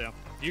you want to.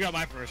 You got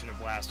my permission to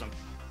blast him.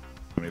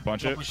 Let me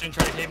punch it. We shouldn't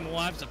try to take him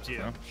alive. It's up to you.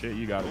 No, shit,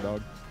 you got it,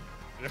 dog.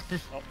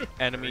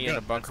 Enemy in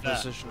a bunker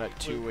That's that. position at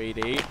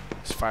 288.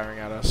 He's firing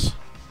at us.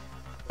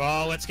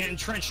 Oh, let's get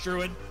entrenched,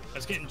 Druid.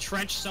 Let's get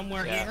entrenched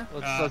somewhere Yeah, here.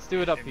 let's do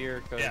it up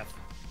here. Cause Yeah.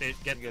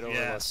 Get over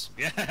yes.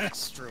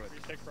 Yes, Druid. You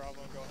take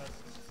Bravo and go ahead.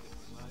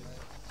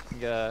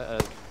 Get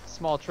a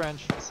small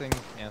trench, missing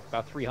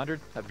about 300.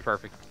 That'd be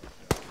perfect.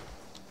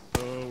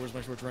 Oh, where's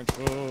my short trench?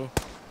 Oh.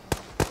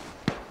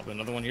 I'll put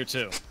another one here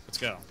too. Let's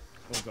go.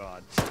 Oh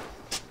god.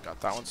 Got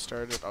that one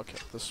started. Okay,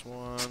 this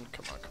one.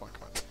 Come on, come on,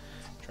 come on.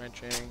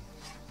 Trenching.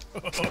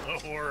 Oh,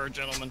 horror,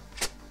 gentlemen.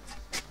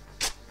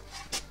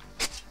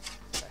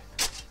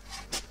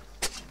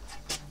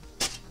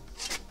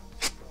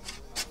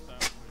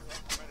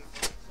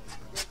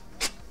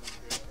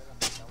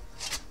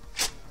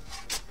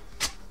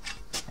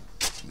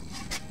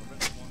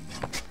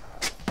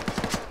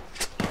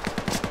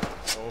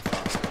 Oh,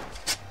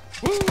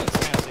 fuck. Woo, that's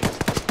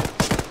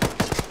nasty.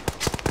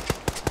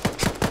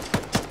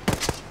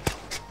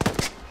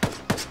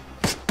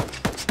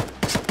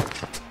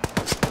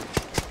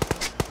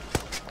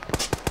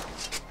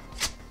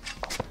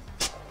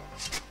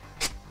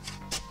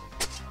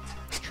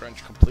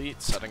 Trench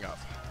complete. Setting up.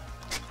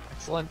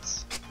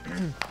 Excellent.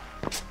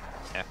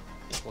 Yeah,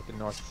 keep looking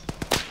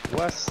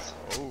northwest.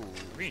 Oh.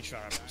 Green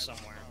shot up from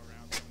somewhere.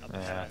 Up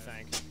Yeah. I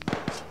think.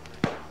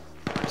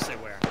 Let's say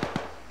where.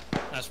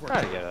 That's where.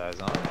 Try to get eyes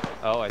on.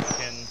 Oh, I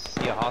Can-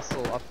 see a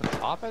hostile up the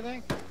top, I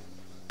think?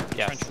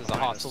 Yes, French there's a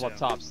behind us, hostile up too.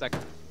 top,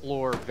 second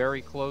floor,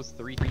 very close,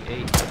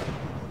 338.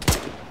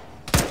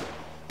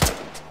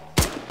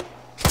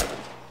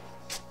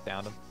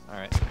 Downed him.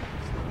 Alright.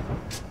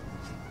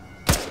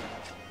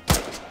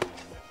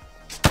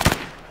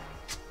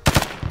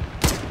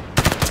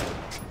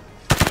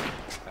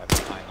 Back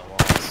behind the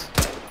walls.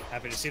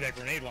 Happy to see that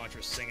grenade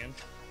launcher singing.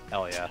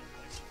 Hell yeah.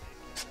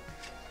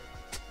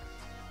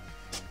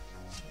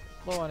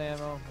 Low on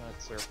ammo,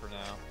 that's her for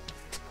now.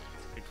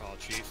 Good call,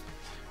 Chief.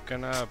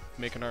 Gonna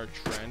make another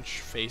trench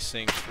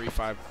facing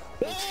 3-5.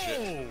 Oh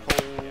shit.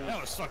 Oh, that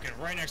was fucking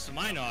right next to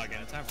my noggin.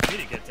 It's time for me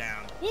to get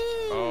down. Woo!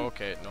 Oh,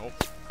 okay, nope.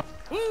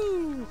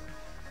 Woo!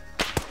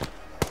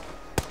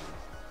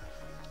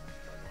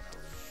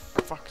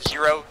 Fuck.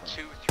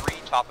 023,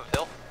 top of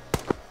hill.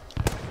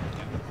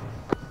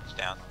 It's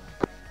down.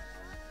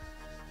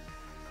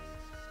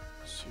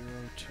 0,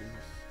 2, 3.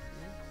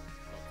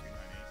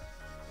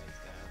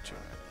 2.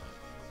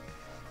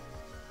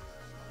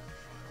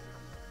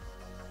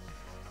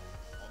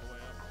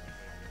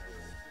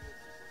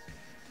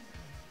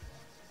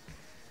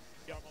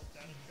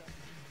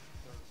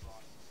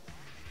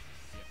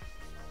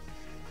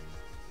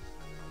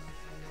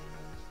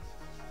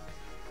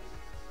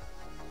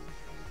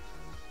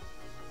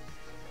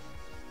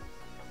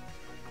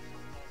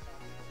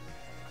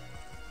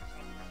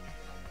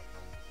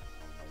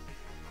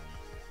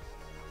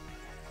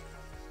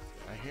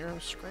 I hear him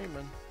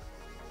screaming.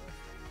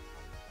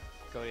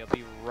 Cody, I'll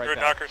be right Druid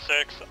back. Knocker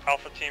 6,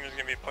 Alpha team is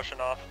gonna be pushing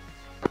off.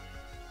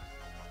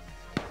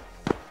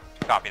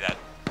 Copy that.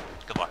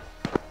 Good luck.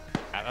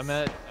 I'm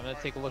gonna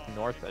take a look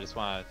north. I just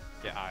want to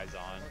get eyes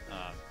on.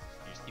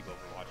 You just keep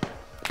overwatching.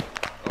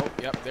 Oh,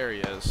 yep, there he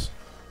is.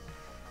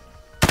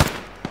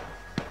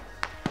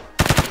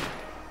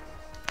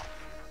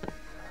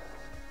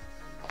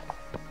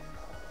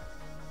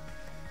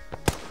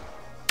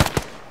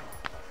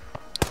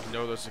 I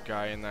know there's a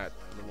guy in that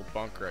little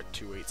bunker at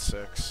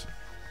 286.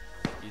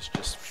 He's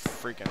just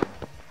freaking.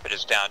 We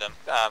just downed him.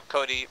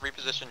 Cody,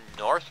 reposition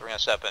north. We're gonna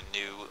set up a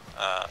new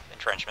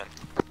entrenchment.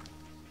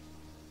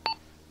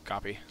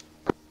 Copy.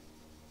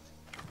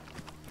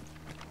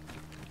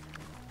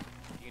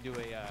 You can do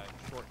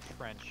a short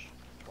trench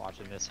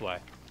watching this way.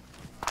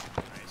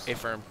 Nice. A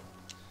firm.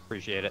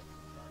 Appreciate it.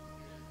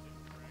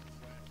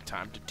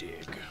 Time to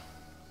dig.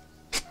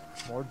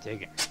 More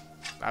digging.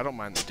 I don't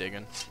mind the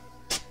digging.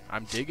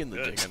 I'm digging the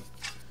Good. digging.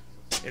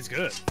 It's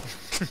good.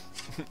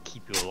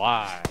 Keep you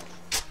alive.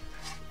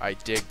 I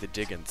dig the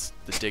diggins.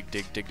 The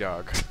dig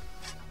dog.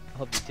 I'll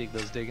help you dig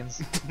those diggins.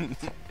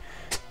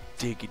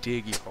 Diggy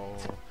diggy hole.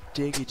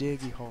 Diggy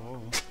diggy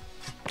hole.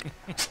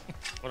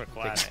 What a Dig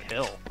class. that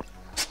hill.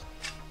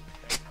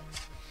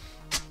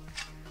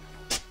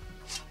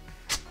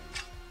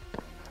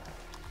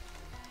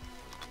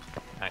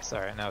 Nice.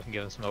 Alright, now we can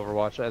give them some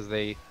Overwatch as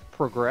they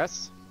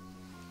progress.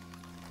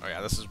 Oh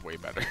yeah, this is way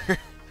better.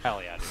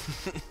 Hell yeah,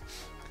 dude.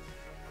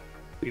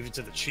 Leave it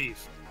to the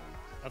Chief.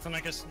 Nothing, I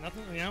guess,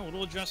 nothing, you know, a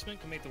little adjustment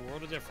can make the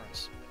world of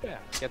difference. Yeah,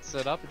 get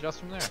set up, adjust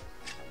from there.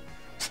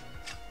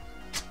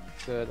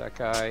 Good, that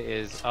guy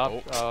is up.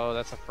 Oh. Oh,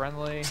 that's a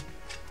friendly.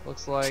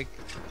 Looks like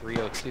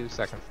 302,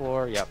 second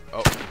floor. Yep,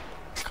 Oh,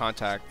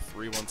 contact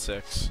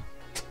 316.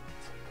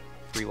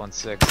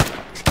 316.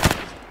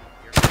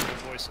 Hear some good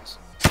voices.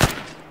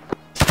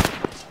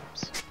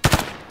 Oops.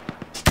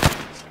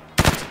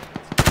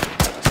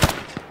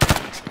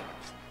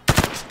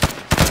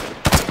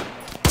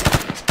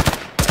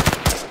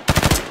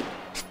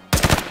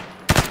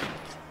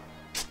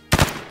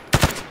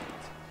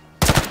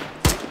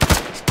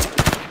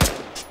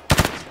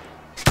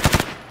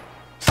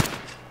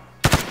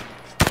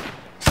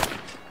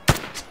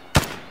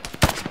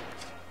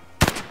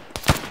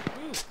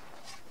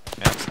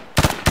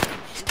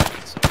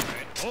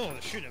 Oh,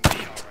 they're shooting at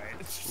me, alright.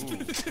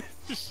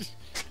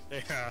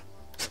 They're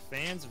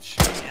fans of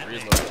shooting at me.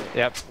 Reload.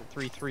 Yep,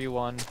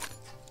 331.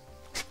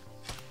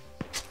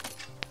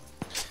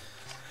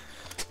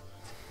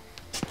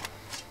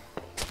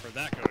 For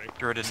that, Cody.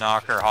 Druid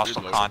Knocker,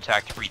 hostile Reload.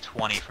 contact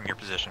 320 from your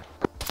position.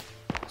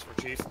 That's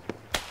for Chief.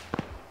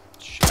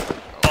 Shit.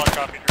 Solid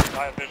copy, Druid.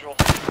 I have visual.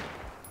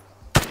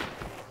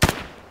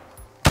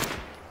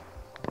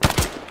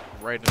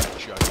 Right in the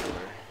jugular.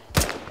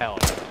 Hell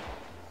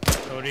yeah.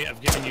 Cody,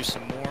 I've given you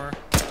some more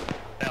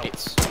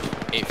belts.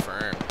 A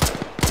firm.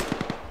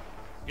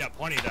 You got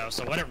plenty, though,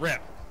 so let it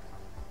rip.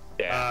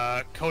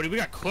 Yeah. Cody, we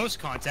got close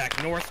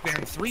contact north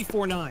bearing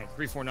 349.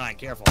 349,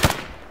 careful.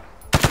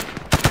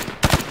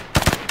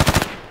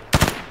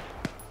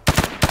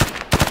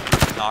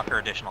 Knocker,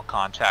 additional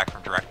contact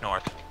from direct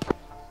north.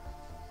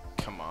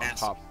 Come on,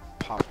 Ass. pop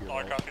your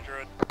Solid little. copy,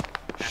 Druid.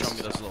 Show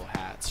me those little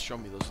hats. Show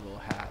me those little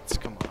hats.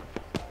 Come on.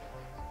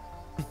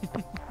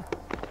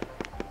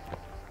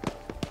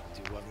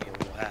 Do love me a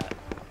little hat.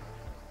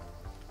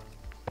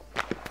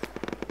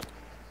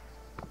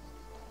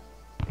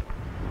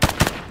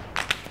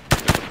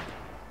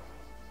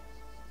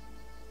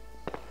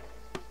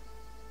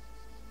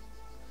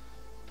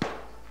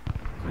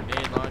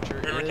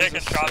 We're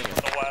taking shots from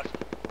the west.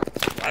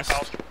 West?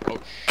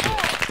 Oh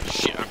shit.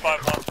 Shit. 5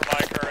 months from my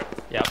current.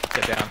 Yep,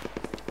 get down.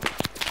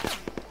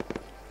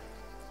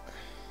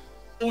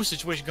 Oh,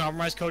 situation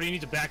compromised. Cody, you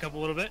need to back up a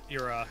little bit.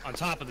 You're on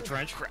top of the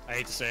trench. I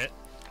hate to say it.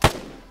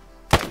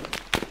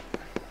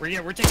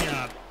 We're taking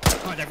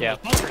contact from those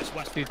bunkers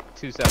west.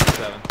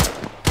 277.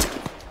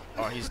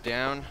 Oh, he's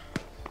down.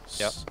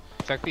 Yep.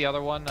 Check the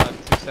other one.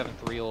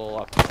 273 a little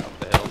up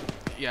the hill.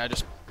 Yeah,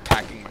 just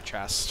packing my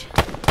chest.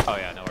 Oh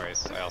yeah, no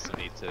worries. I also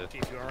need to.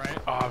 Chief, you alright?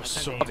 Oh, I was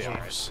so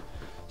close.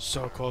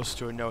 So close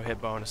to a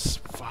no-hit bonus.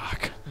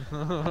 Fuck. We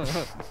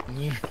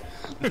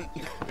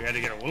had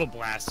to get a little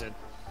blasted.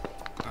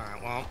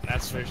 Alright, well,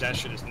 that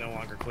shit is no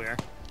longer clear.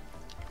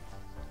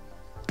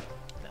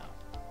 No.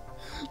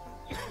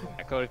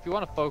 Echo, if you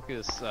want to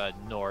focus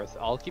north,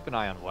 I'll keep an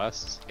eye on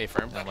west. Hey,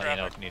 firm. And let you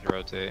know if you need to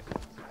rotate.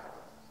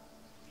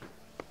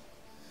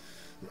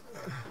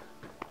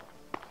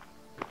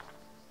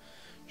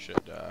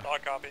 Should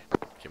Copy.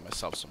 give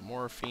myself some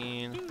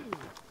morphine.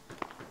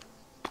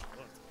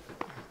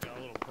 Got a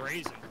little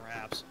brazen,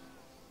 perhaps.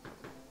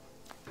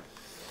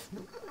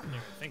 Didn't even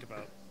think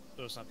about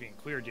those not being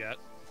cleared yet.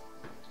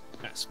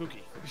 That's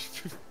spooky.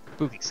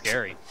 Spooky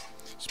scary.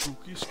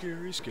 Spooky,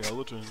 scary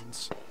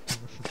skeletons.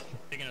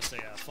 Taking us a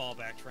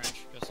fallback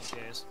trench, just in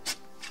case.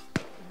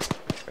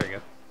 There you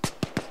go.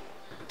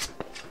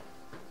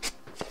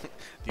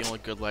 The only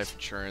good life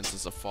insurance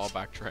is a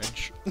fallback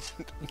trench.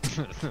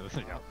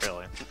 Yeah,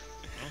 really.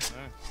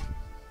 Okay.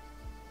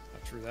 How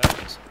true that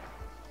is.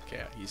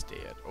 Okay, he's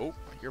dead. Oh,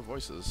 I hear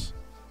voices.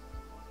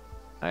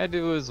 I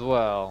do as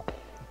well.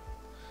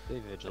 Stay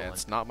Yeah, vigilant.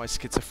 it's not my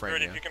Druid,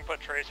 schizophrenia. if you can put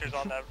tracers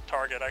on that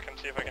target, I can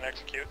see if I can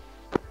execute.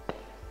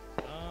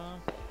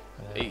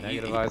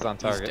 Negative eyes on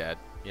target. He's dead.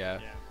 Yeah.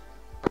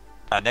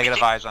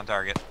 Negative eyes on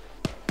target.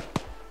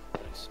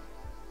 Nice.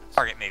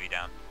 Target may be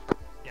down.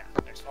 Yeah,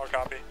 next All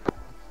copy.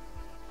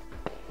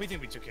 We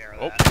think we took care of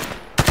that.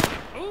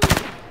 Ooh.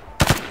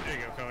 There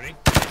you go, Cody.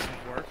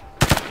 Excellent work.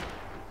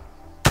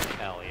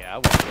 Hell yeah,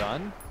 well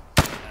done.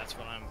 That's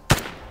what I'm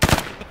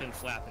flipping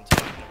flapping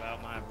talking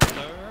about, my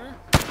brother.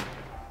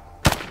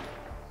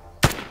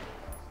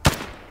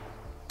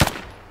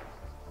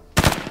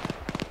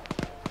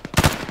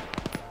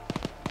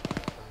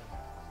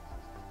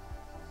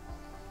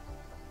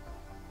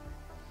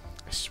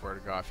 I swear to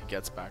God, if he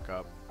gets back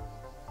up.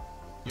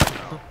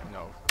 No,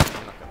 no,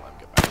 I'm not gonna let him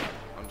get back up.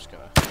 I'm just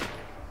gonna.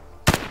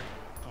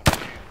 Oh,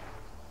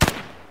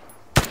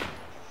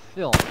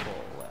 Film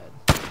full lead.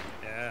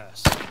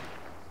 yes.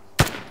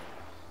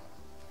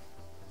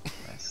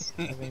 Nice.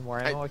 Have any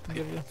more ammo I can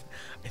give you?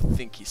 I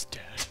think he's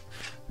dead.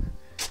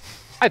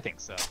 I think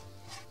so. This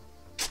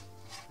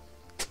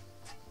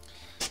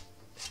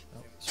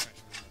trench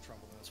will be more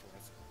trouble than it's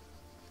worth.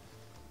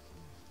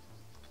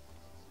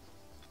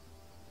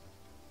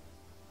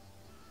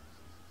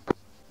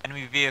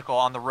 Enemy vehicle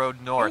on the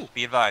road north. Ooh.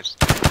 Be advised.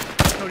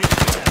 Cody, shoot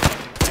that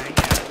fucking thing.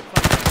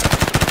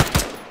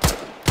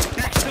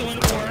 Yeah.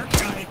 Excellent work.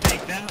 I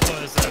think that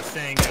was a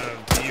thing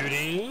of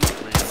beauty.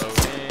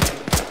 Reloading.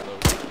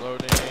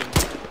 Loading.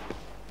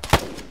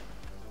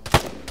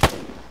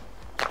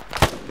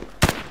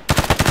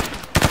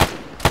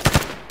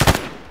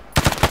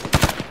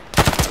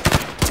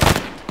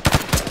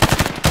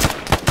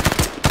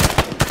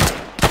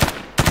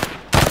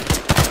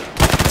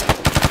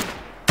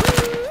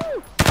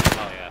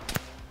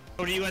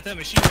 Cody, you at that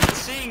machine gun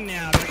sing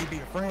now, don't you be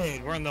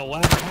afraid. We're in the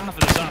latter half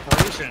of this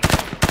operation.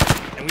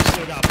 And we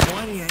still got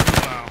plenty of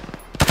ammo.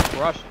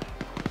 Russian.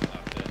 Oh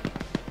shit.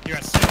 You're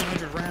at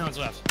 700 rounds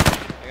left.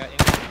 I got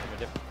info from a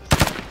different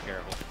position.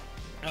 Terrible.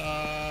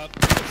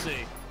 Let's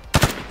see.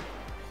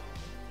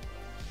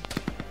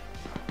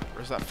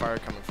 Where's that fire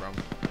coming from?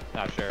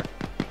 Not sure.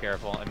 Be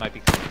careful. It might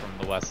be coming from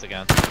the west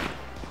again. Yeah,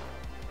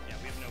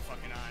 we have no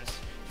fucking eyes.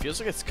 Feels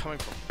like it's coming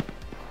from.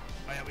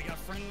 Oh yeah, we got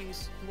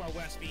friendlies to our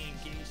west being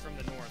engaged from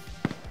the north.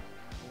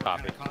 We're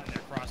Copy. kind of caught in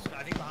their cross.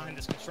 I think behind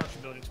this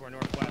construction building to our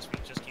northwest, we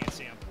just can't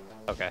see them.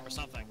 Okay. Or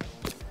something.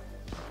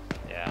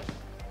 Yeah.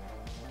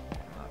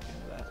 Not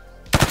into that.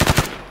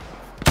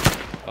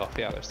 Oh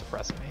yeah, they're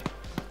suppressing me.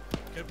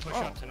 Good push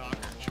up to knocker.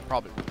 Should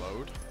probably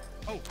reload.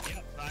 Oh,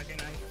 yep. I can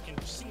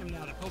see them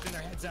now. They're poking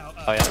their heads out.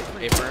 Oh, yeah.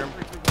 Apron.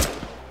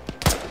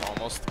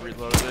 Almost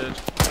reloaded.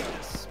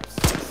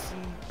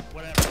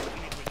 Whatever.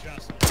 We need to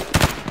adjust.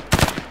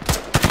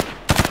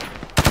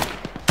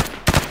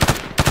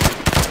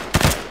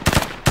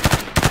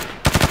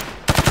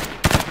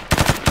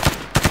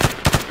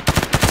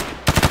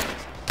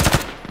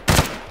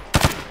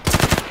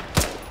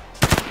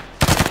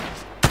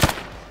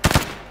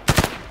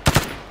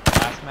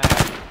 Last mag.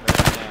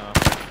 Right now.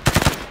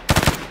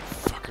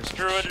 Fuckers.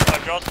 Druid,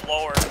 adjust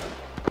lower.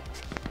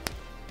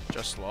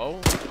 Just low?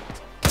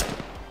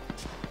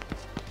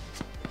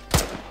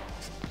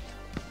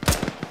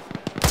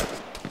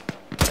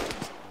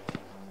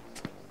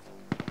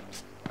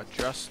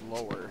 Adjust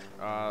lower.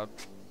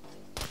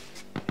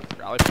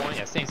 Rally point?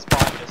 Yeah, same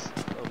spot, just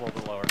a little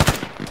bit lower.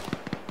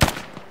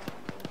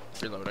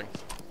 Reloading.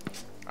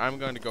 I'm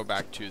going to go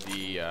back to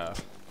the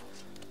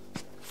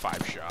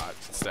 5 shot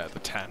instead of the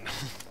 10.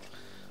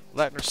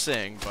 Letting her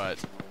sing, but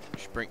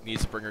she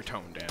needs to bring her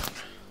tone down.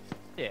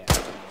 Yeah.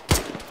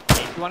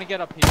 Hey, if you want to get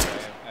up here,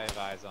 I have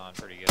eyes on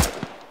pretty good.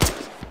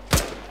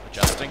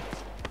 Adjusting.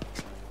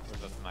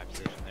 Move up to my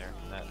position there,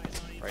 in that,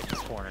 right in this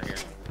corner here.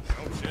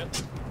 Oh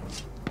shit.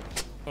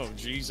 Oh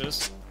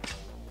Jesus.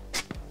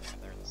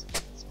 They're in the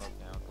smoke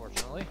now,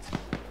 unfortunately.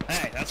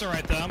 Hey, that's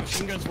alright though.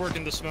 Machine gun's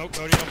working the smoke.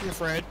 Cody, don't be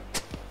afraid.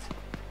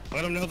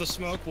 Let them know the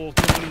smoke will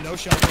give them no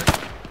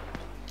shelter.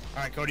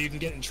 Alright, Cody, you can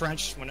get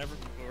entrenched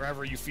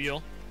wherever you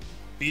feel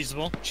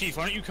feasible. Chief,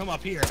 why don't you come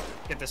up here,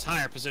 get this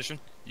higher position?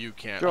 You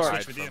can't Sure.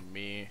 hide Switch with from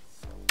me. You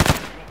won't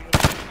be able to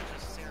do much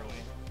necessarily.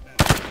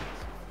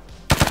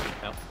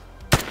 Nope.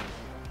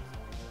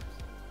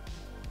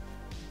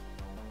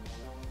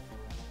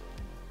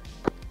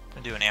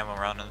 I'm doing ammo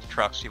round in the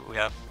truck, see what we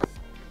have.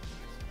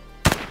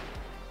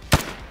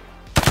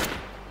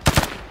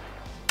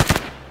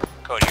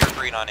 Cody, you're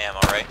green on ammo,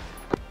 right?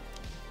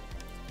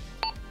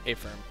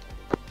 A-firm.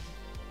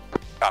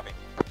 Copy.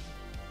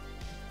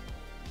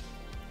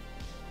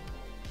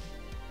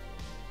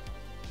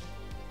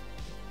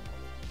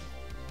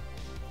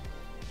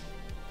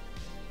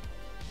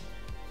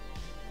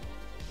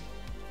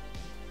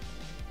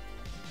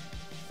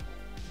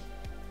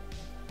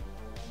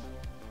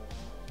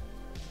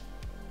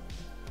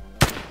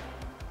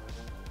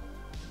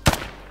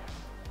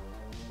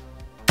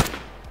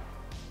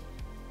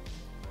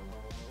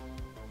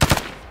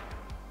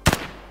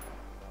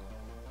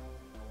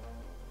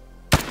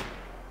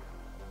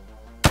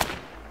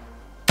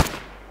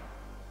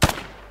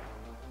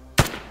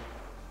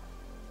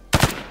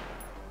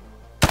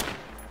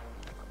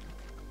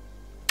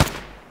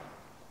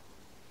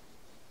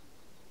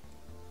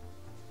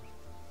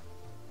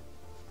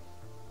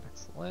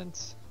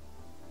 Excellent.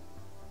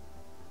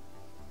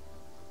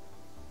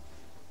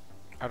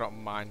 I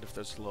don't mind if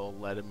there's a little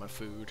lead in my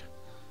food.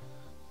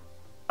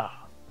 Oh,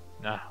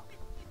 no.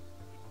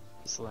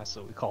 So that's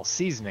what we call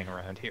seasoning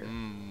around here.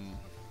 Mmm.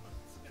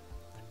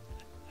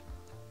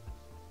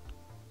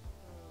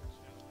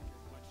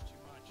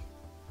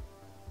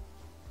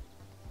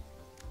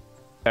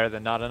 Better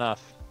than not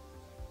enough.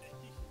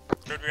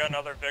 Dude, we got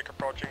another Vic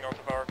approaching north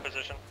of our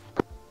position.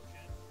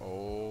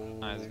 Oh.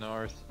 Eyes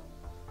north.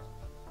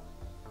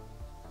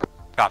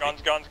 Copy.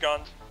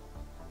 Guns.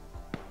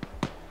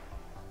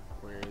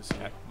 Where is he?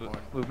 Yeah, One.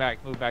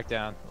 move back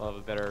down. We'll have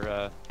a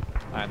better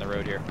eye on the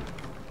road here.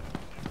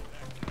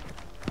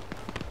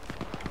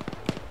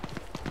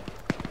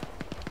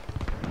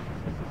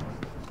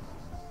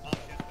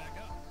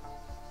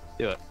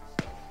 Do it.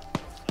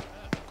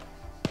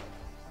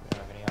 We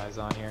don't have any eyes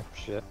on here.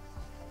 Shit.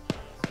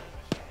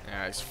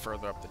 Yeah, he's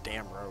further up the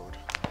damn road.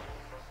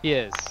 He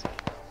is.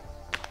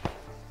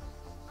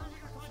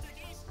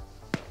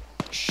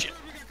 Shit.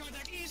 We got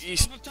contact east.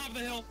 East. Up top of the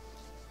hill.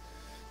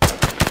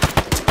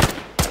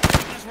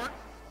 Nice work.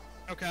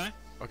 Okay.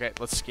 Okay,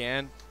 let's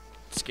scan.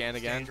 Scan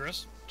again.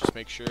 Dangerous. Just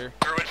make sure.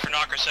 Druid for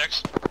knocker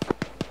 6.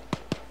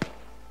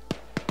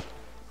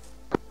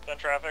 Send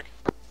traffic.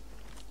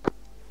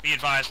 Be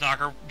advised,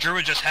 Knocker.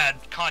 Druid just had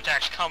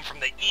contacts come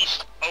from the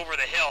east over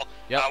the hill.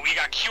 Yep. We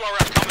got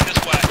QRF coming this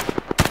way.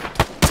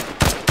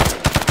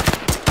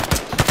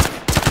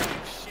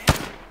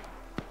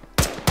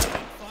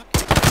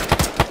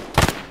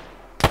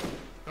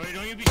 Cody,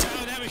 don't you be shy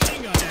with that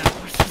machine gun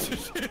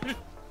now.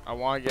 I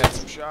want to get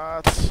some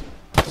shots.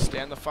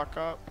 Stand the fuck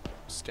up.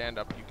 Stand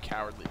up, you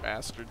cowardly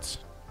bastards.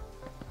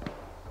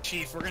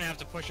 Chief, we're gonna have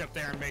to push up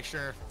there and make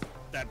sure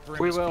that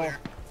brim We is will. clear.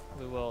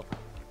 We will.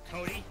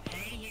 Cody,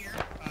 hang here.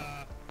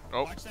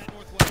 Oh. Watch that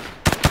northwest.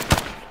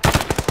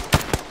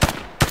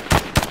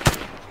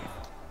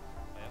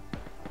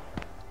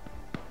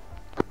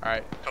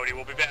 Alright, Cody,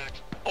 we'll be back.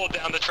 Hold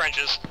down the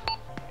trenches.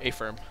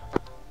 A-firm.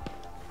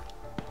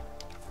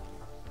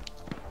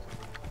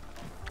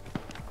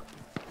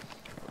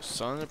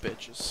 Son of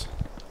bitches.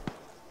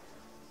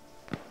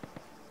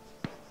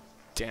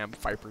 Damn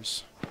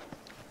vipers.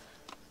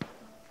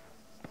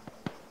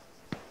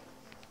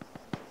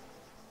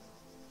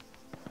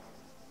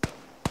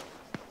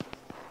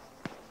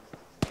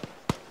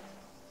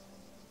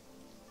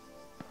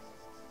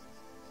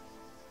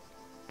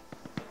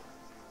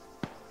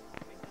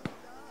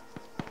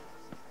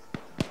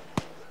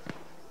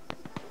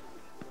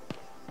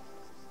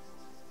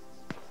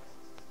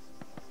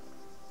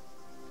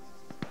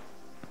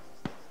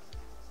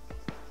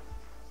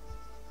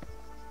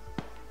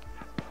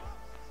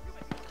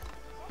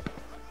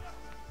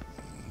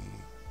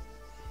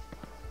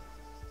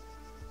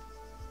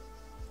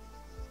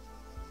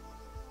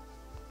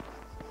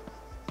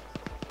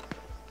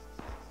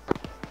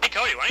 Hey,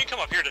 Cody, why don't you come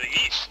up here to the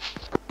east?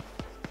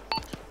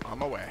 On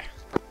my way.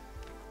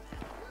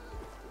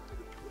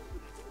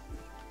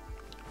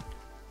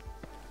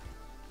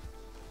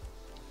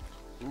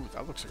 Ooh,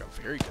 that looks like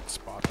a very good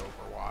spot to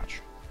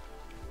overwatch.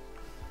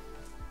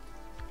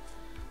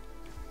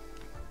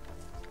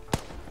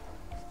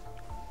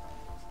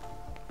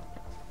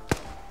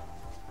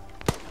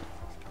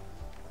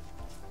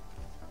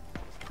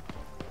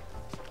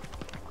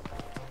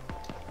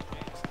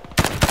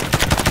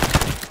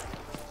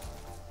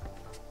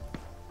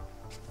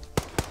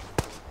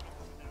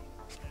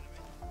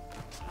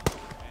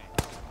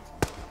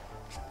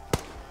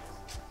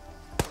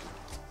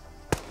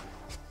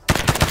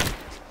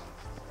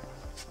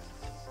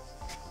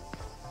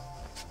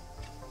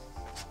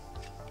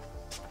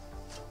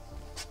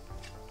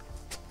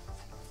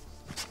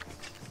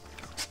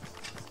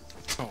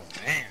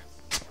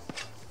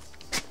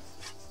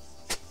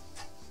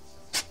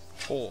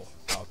 Oh,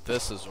 now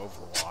this is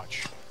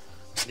Overwatch.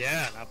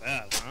 Yeah, not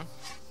bad, huh?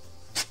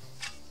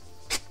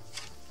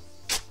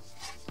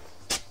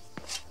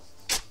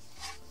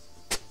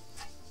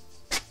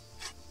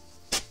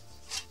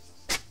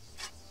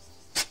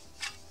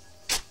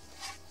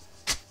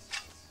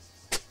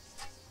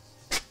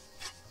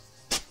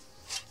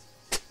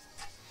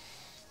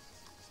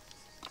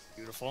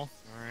 Beautiful.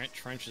 Alright,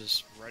 trench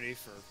is ready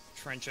for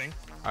trenching.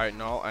 Alright,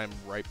 Null, I'm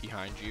right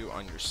behind you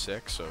on your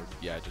 6, so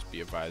yeah, just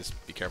be advised.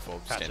 Be careful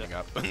of Gotcha. standing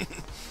up.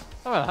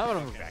 How about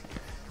I move back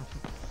here?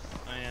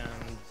 I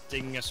am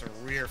digging us a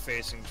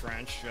rear-facing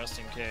trench, just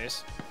in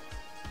case.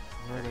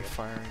 Where are they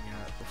firing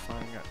at? They're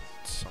firing at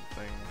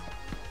something.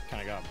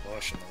 Kinda got a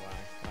bush in the way.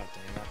 God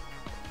damn it.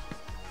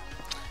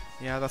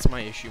 Yeah, that's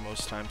my issue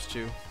most times,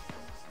 too.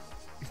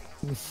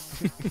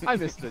 I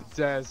miss the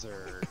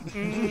desert.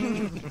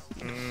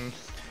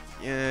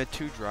 Yeah,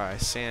 too dry.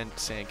 Sand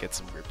gets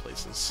in weird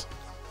places.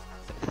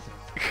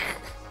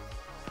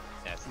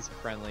 Yeah, I see some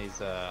friendlies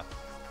at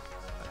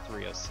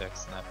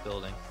 306 in that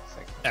building.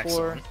 Second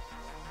Excellent.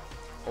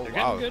 Oh, They're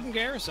wow. getting good in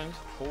garrisoned.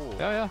 Oh.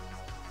 Yeah, yeah.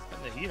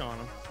 Putting the heat on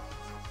them.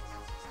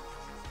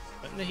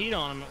 Putting the heat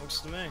on them, it looks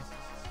to me.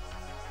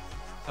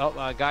 Oh,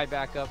 guy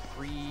back up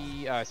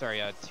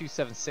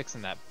 276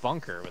 in that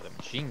bunker with a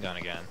machine gun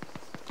again.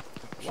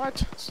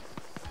 What?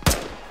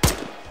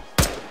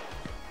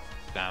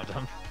 Downed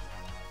him.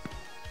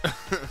 I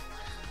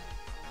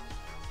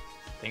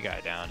think I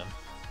downed him.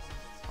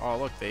 Oh,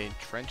 look, they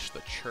entrenched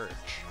the church.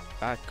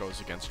 That goes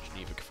against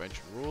Geneva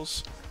Convention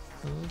rules.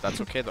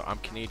 That's okay, though. I'm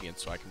Canadian,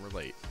 so I can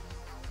relate.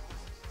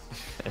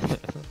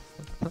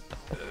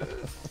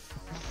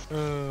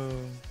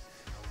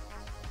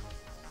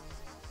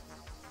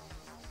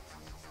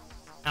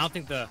 I don't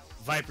think the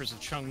Vipers of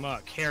Chung Ma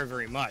care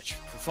very much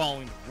for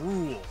following the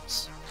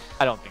rules.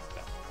 I don't think so.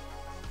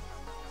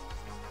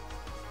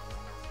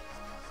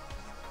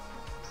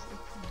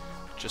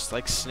 Just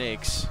like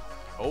snakes.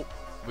 Oh,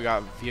 we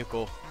got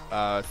vehicle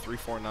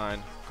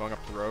 349 going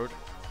up the road.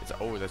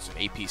 Oh, that's an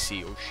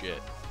APC. Oh,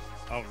 shit.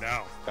 Oh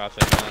no. Gotcha.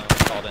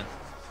 Called in.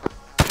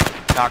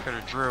 Knocker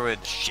to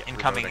Druid. Shit,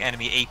 Incoming reloading.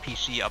 enemy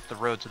APC up the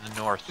road to the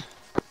north.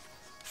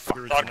 Fuck.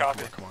 Druid, Come on,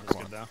 copy. come on, That's come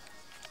on. good, though.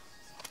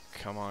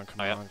 Come on, come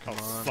Oh, yeah. on, come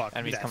Oh, on. fuck.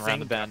 Enemies that come around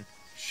the thing bend.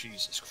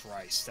 Jesus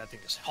Christ, that thing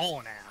is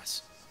hauling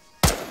ass.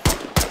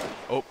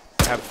 Oh,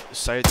 have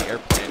sighted the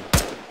airplane.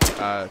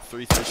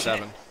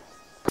 337.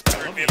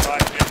 Be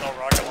advised, we have no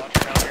rocket launcher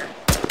down here.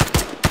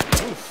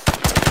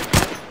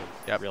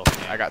 Yep, Real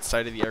I got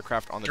sight of the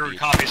aircraft on the Druid beach.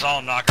 copies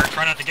all, Knocker.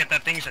 Try not to get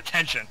that thing's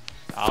attention.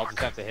 I'll just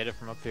have to hit it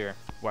from up here.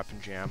 Weapon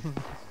jam.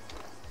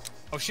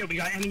 Oh shit, we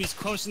got enemies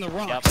close in the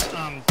rocks.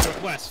 Yep.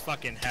 Northwest,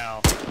 fucking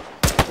hell.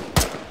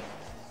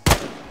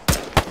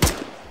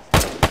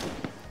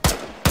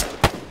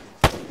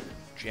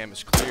 Jam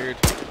is cleared.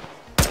 Be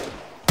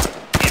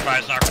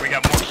advised, Knocker, we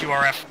got more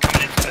QRF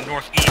coming in from the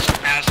northeast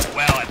as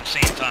well at the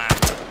same time.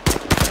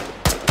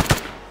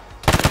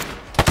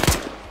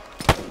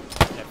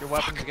 If your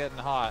weapons are getting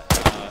hot,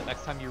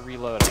 next time you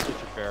reload, I'll switch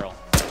your barrel.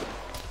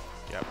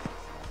 Yep.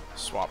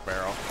 Swap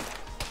barrel.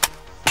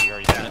 You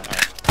already done it?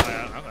 Alright. Oh,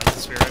 yeah, oh, that's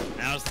the spirit.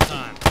 Now's the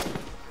time.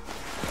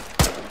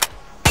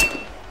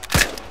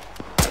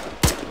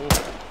 Oh,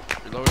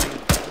 reloading.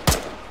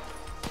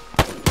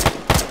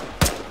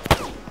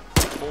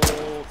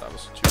 Oh, that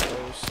was too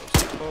close. That was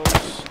too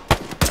close.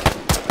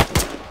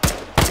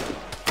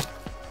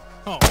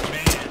 Oh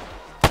man.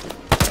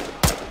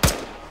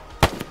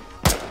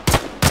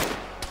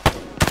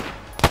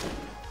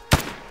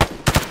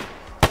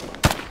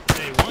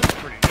 Day one's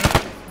pretty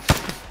good.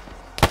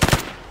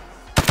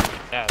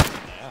 Yeah,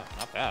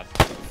 not bad.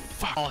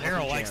 Fuck. All Hero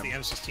weapon likes jam. the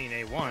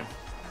M16A1.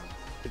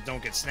 But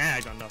don't get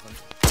snagged on nothing.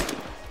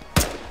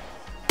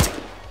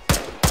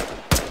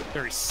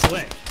 Very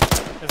slick.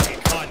 Doesn't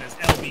get caught in his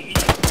LBE.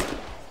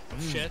 Oh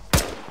shit.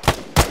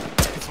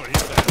 That's what he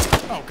said.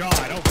 Oh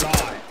god, oh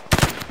god.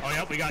 Oh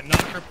yep, we got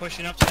Knocker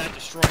pushing up to that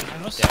destroyed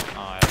house. Yeah, oh,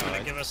 I Trying to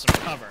have give us some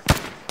cover. I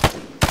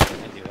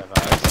do have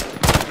eyes.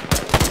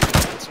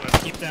 So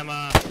let's keep them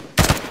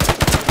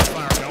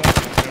fire going. We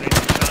don't need to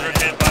shine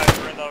Be out. advised,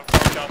 we're in the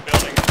broken down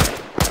building.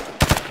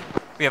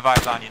 We have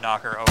eyes on you,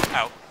 Knocker. Oh,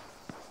 out.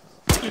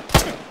 Yeah.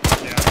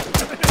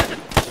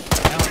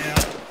 Hell yeah.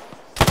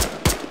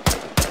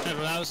 That's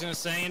what I was gonna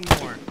say and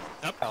more.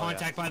 Up, Hell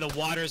contact by the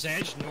water's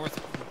edge,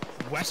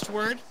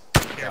 northwestward.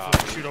 Careful,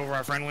 God. shoot over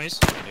our friendlies.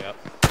 Yep.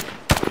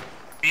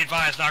 Be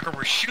advised, Knocker,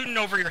 we're shooting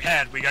over your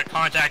head. We got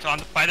contact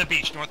by the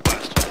beach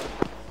northwest.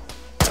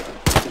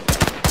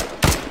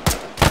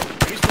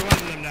 At least we're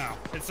letting them know.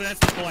 That's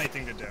the polite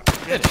thing to do.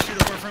 If you have to shoot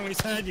over a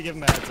friendly's head, you give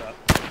them a heads up.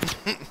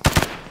 I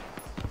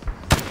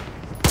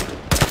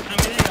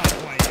mean, they got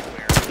plenty of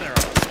clear. They're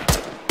all set.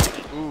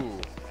 Ooh,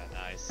 Yeah,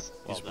 nice.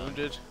 Well he's done.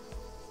 wounded.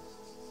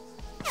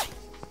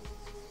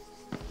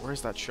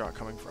 Where's that shot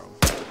coming from?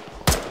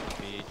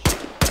 Beach.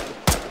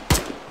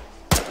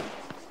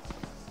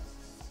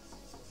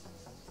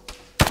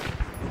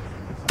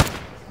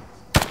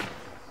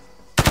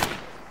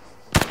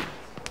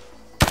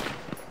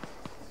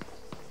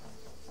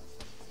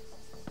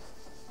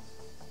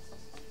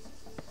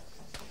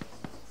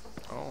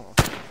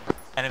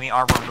 enemy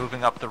armor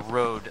moving up the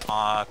road,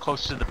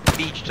 close to the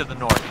beach to the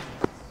north.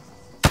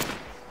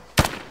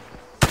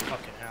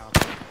 Fucking hell.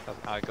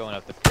 Going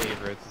up the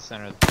paved road to the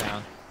center of the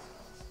town.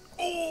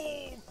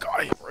 Oh,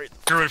 got him right.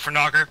 Druid for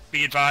Knocker,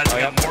 be advised, Oh,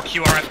 we yeah. got more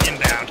QRF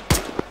inbound.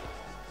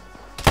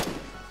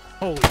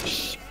 Holy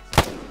shit.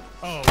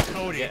 Oh,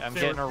 Cody. I'm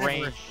getting a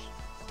range.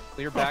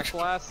 Clear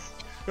backblast.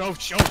 Oh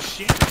shit.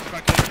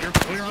 Fucking, you're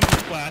clear on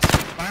the blast.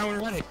 Fire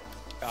when ready.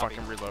 Copy.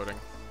 Fucking reloading.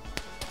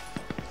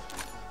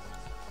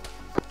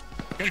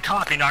 Good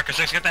copy, Knocker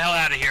 6. Get the hell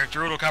out of here.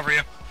 Druid will cover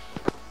you.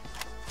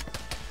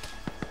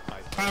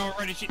 Fire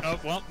when ready. Oh,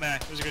 well,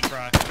 man, it was a good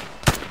try.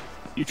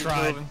 You Keep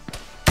tried. moving.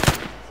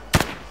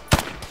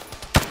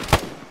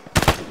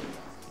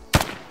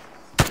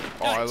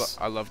 Oh, Nice.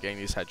 I love getting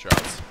these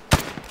headshots.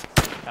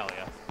 Hell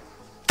yeah.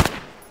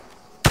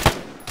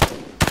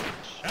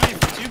 I mean,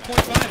 for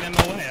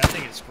 2.5 MOA, I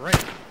think it's great.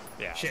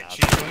 Yeah. Shit, no,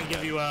 Chief, it's let me give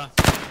good. you,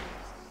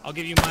 I'll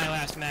give you my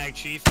last mag,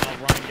 Chief, and I'll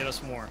run and get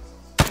us more.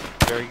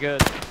 Very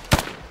good.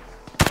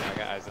 Yeah, I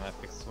got eyes on that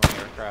fixed swing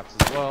aircrafts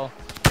as well.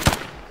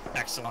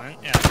 Excellent,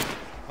 yeah.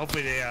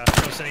 Hopefully they,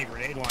 don't send any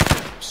grenade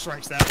launcher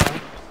strikes that well.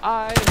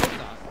 I hope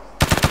not.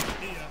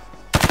 Yeah.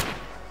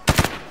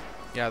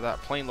 Yeah,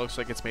 that plane looks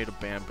like it's made of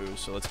bamboo,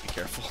 so let's be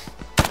careful.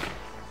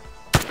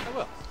 I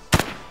will.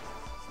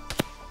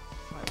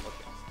 I'm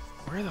looking.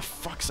 Where the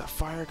fuck's that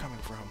fire coming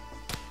from?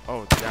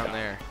 Oh, down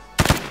there.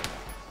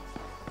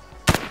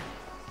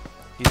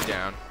 He's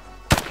down.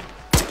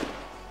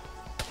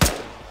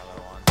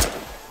 Another one.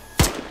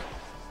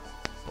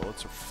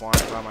 Bullets are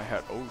flying by my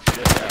head. Oh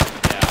shit, yeah.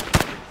 Yeah,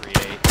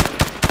 338.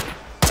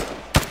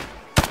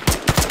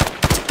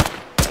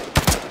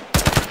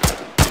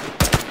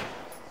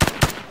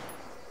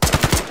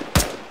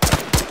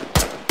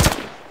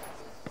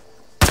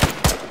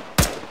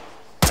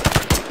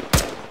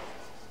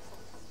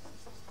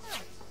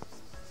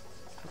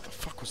 What the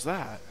fuck was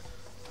that?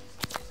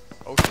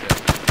 Oh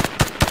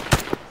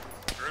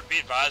shit. Druid, be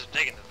advised, I'm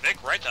taking the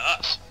Vic right to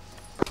us.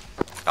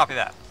 Copy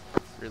that.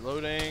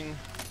 Reloading.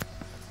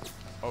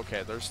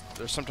 Okay, there's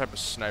some type of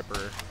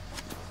sniper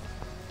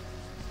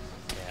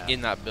Yeah.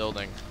 in that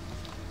building.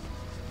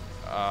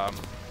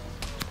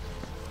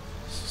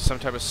 Some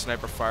type of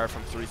sniper fire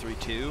from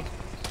 332.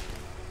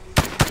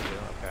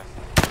 Okay.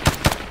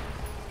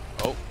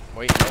 Oh,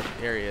 wait, no,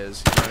 here he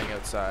is. He's running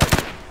outside.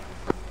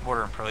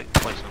 Mortar and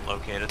placement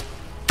located.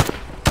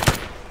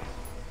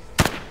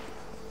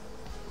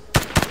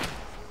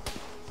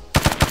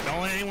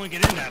 Don't let anyone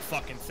get in that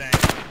fucking thing.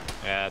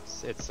 Yeah,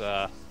 it's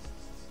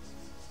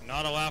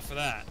Not allowed for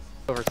that.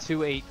 over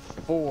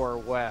 284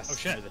 west Oh,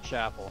 shit. near the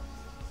chapel.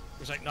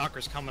 Looks like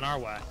Knocker's coming our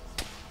way.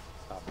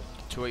 Copy.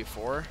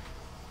 284.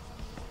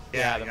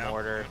 Yeah, there the you go.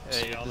 mortar.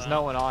 See all There's that?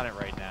 no one on it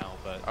right now,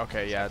 but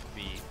Okay, yeah. just have to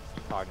be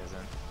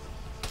cognizant.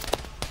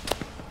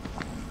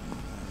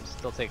 I'm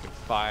still taking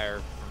fire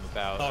from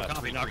about. Oh,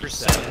 copy,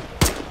 Knocker's 337.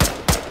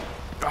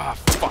 Ah,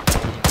 fuck.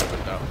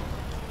 No.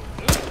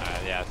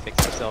 Yeah,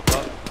 fix yourself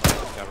up.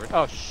 Covered.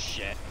 Oh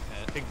shit.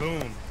 Big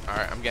boom.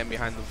 Alright, I'm getting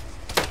behind the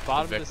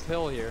Bottom Vic. of this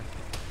hill here.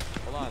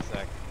 Hold on a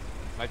sec.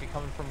 Might be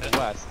coming from the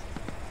west.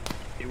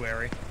 Be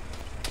wary.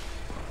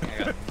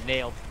 I got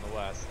nailed from the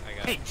west. I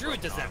got Hey,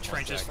 Druid doesn't have one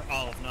trenches sec. for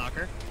all of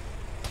Knocker.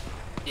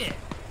 Yeah.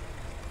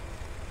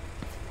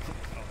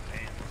 Oh,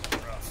 damn.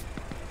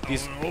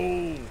 This is rough. He's-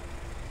 Oh,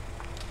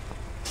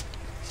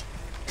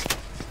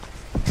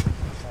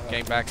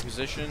 Getting back in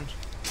position.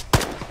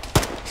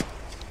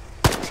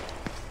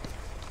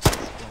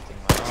 Splinting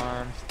my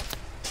arm.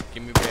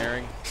 Give me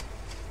bearing.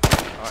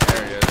 Oh,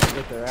 there it is.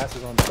 Get their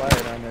asses on fire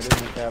down there,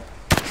 didn't you, Cap?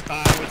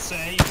 I would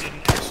say you did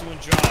an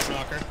excellent job,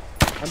 Knocker.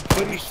 I'm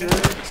pretty sure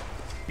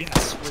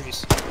Yes,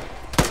 Reese.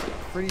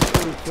 we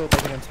killed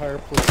like an entire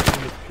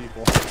platoon of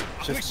people.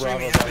 Just extremely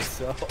Bravo happy.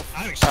 myself.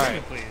 I'm extremely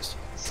Alright. pleased.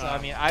 So, I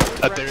mean, I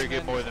would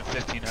recommend, than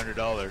 $1,500.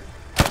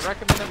 I would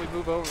recommend that we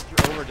move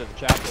over to the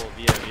chapel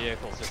via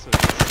vehicles just so we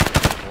can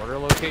see the border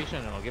location,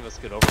 and it'll give us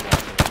good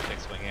overwatch of the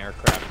fixed-wing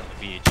aircraft on the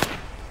beach.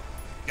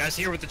 You guys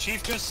hear what the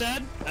chief just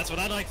said? That's what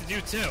I'd like to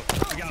do too.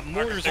 We got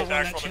mortars over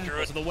on that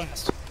channel to the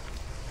west.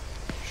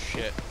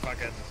 Shit.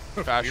 Fucking.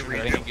 Fashion, We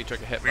I read think you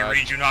took a hit, We bud.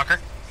 read you, Knocker.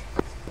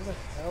 Who the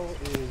hell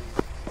is...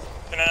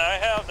 Can I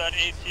have that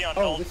AT on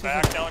Oh, Hell's this is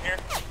back a- down here?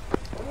 What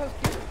the hell's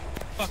Peter?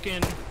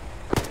 Fucking.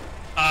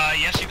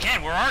 Yes you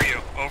can. Where are you?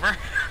 Over.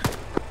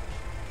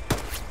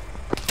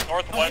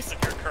 Northwest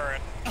of your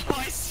current. Oh,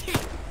 I see.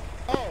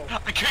 Oh,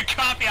 Good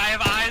copy. I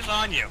have eyes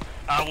on you.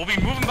 We'll be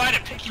moving by to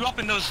pick you up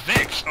in those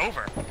Vics.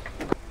 Over.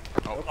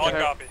 Oh, All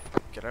get out. copy.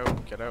 Get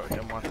out, get out. I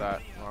didn't want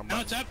that. Wrong Now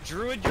button. it's up.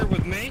 Druid, you're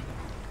with me.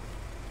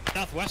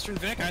 Southwestern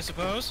Vic, I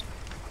suppose.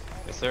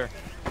 Yes, sir.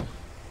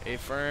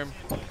 A-firm.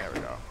 There we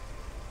go.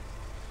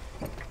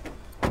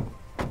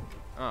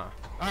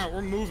 Alright,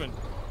 we're moving.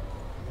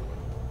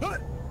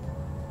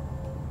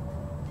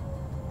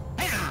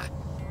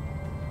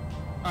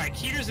 Alright,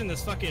 Keeter's in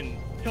this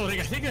fucking building.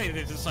 I think they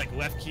just like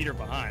left Keeter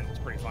behind. It's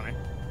pretty funny.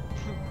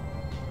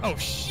 Oh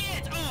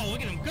shit! Oh,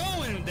 look at him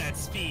going with that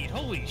speed.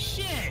 Holy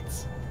shit!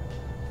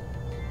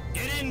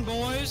 Get in,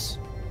 boys.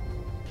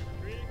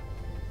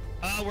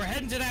 We're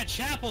heading to that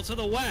chapel to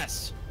the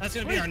west. That's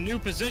gonna be our new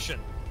position.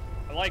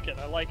 I like it.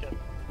 I like it.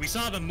 We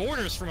saw the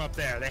mortars from up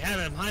there. They had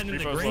them hiding in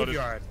the Repo's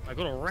graveyard, like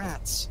little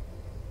rats.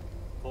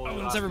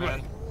 Holy It's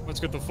everybody. Let's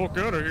get the fuck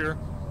out of here.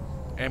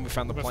 And we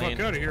found the Get the plane.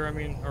 fuck out of here. I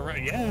mean,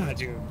 alright, yeah,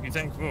 dude. You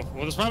think? Well,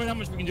 there's probably not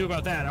much we can do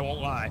about that. I won't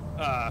lie.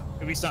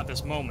 At least not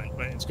this moment.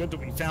 But it's good that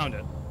we found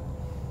it.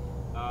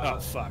 Oh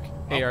fuck.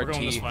 Oh, we're ART.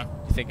 going this way.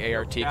 You think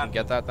ART can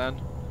get that then?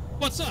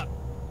 What's up?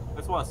 I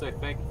just want to say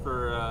thank you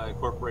for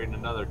incorporating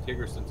another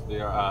Tigris into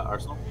the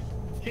arsenal.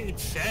 Hey,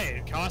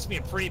 it cost me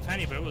a pretty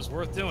penny, but it was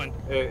worth doing.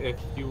 If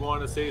you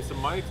want to save some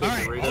money, take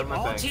it right out of my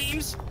all bank.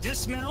 teams,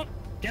 dismount,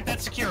 get that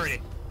security.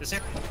 This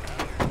area.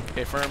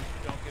 Okay, firm.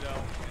 Don't get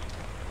out.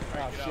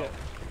 Oh shit.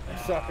 I'm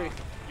sorry.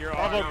 You're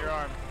Bravo. armed. You're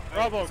armed.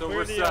 Bravo, so clear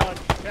we're the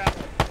set.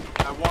 chapel.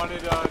 I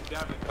wanted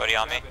Devin. Buddy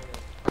on me.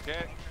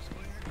 Okay.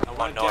 I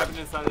want north.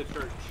 Devin inside the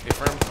church. Okay,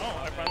 firm.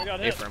 Oh, I finally got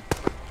Okay, hit. firm.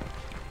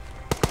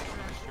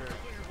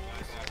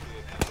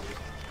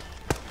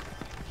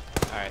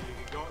 Alright.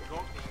 Go.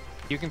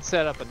 You can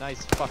set up a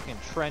nice fucking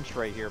trench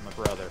right here, my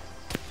brother.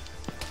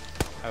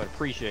 I would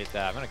appreciate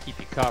that. I'm gonna keep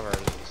you covered.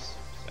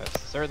 There's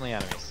certainly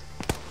enemies.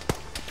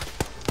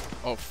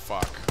 Oh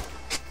fuck.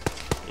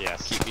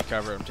 Yes. Keep me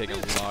covered. I'm taking a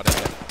lot of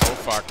it. Oh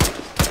fuck.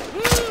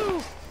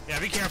 Woo! Yeah,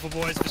 be careful,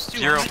 boys. There's two.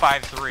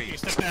 053. You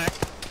step back.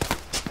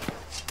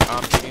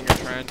 I'm digging a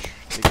trench.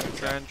 Digging a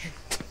trench.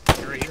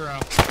 You're a hero.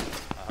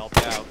 I'll help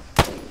you out.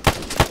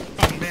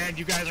 Oh man,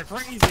 you guys are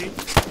crazy.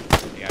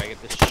 You gotta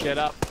get this shit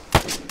up.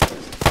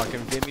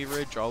 Fucking Vimy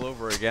Ridge all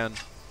over again.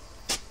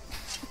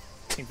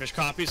 Kingfish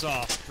copies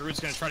off. Druid's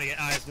gonna try to get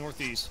eyes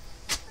northeast.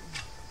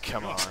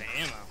 Come on.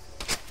 Ammo.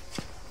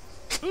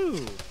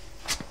 Ooh.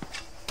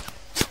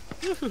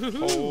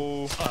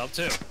 Oh. Oh,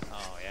 too.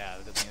 Oh yeah,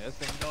 this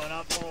thing going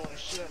up. Holy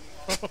shit.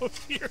 Oh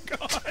dear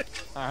God.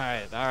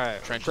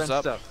 Alright. Trench is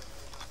up. Stuff.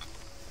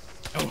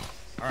 Oh,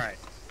 all right.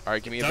 All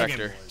right, give me a Dug in,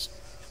 vector. boys.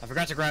 I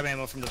forgot to grab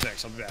ammo from the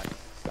Vix. I'll be back.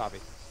 Copy.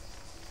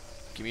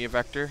 Give me a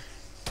vector.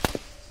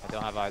 I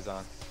don't have eyes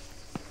on.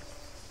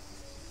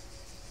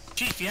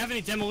 Chief, do you have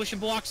any demolition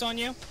blocks on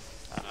you?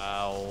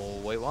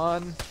 Wait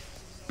one.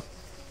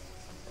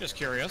 Just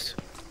curious.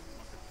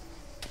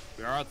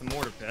 We are at the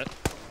mortar pit.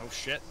 Oh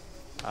shit.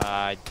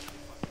 Not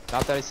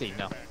that I see,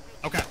 no.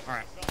 Okay, all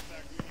right.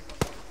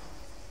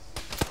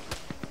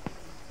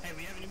 Hey,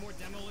 we have any more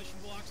demolition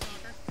blocks,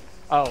 Knocker?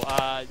 Oh,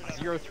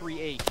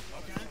 038.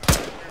 Okay.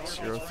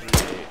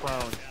 038.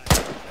 Prone.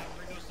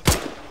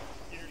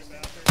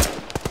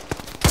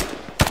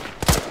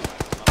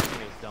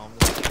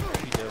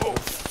 Oh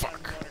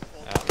fuck.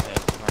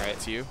 Alright.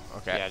 It's you?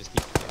 Okay. Yeah, just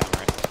keep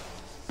alright.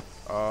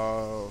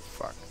 Oh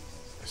fuck.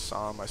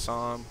 I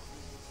saw him.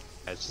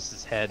 It's just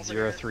his head,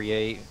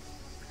 038.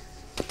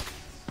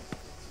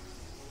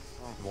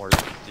 More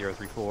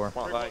 034.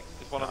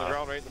 Just one on the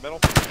ground right in the middle.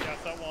 Yeah,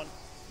 it's that one.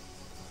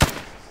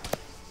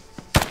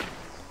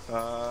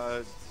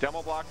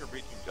 Demo block or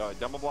breaching?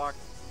 Demo block.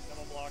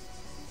 Demo block.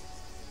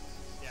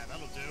 Yeah,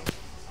 that'll do.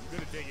 I'm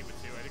gonna dig it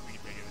with two. I think we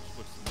can dig it. It just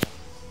looks small.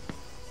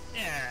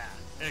 Yeah.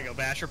 There you go,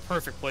 Basher.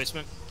 Perfect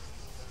placement.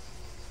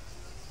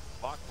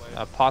 Block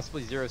play.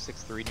 Possibly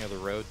 063 near the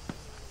road.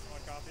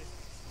 One copy.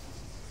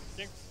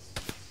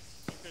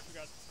 Kingfish, we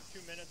got 2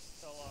 minutes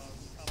till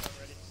combat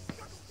ready.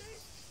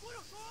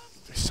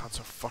 They sound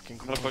so fucking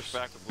I'm close. gonna push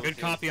back the blue Good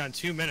team. copy on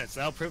 2 minutes.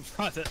 That'll prove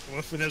that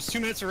when those 2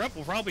 minutes are up,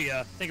 we'll probably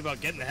think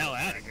about getting the hell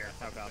out of here.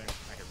 How copy?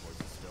 I hear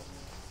voices still.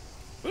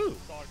 Woo!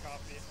 Solid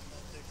copy.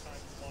 It'll take time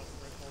to launch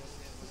the rifle, which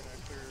means we're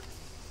gonna clear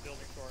the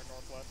building to our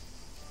northwest.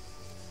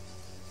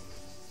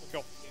 Let's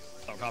go.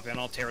 Oh, copy, and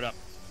I'll tear it up.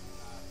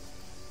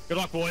 Good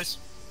luck, boys.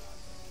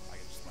 I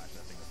can just smash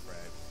that thing with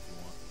frag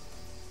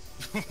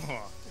if you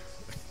want.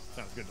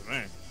 Sounds good to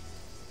me.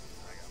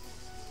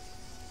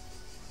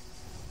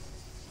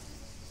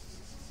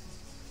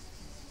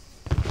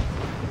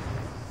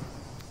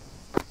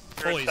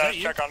 Holy, is that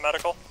you? Check on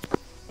medical.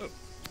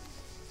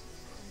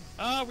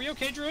 Were you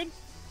okay, Druid?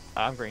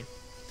 I'm green.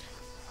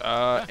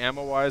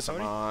 Ammo wise, I'm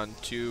Cody? on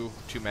two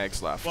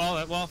mags left.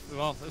 Well,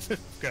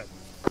 good.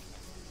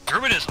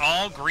 Druid is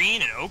all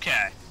green and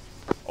okay.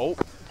 Oh,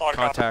 Solid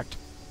contact.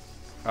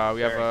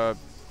 We have a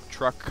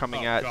truck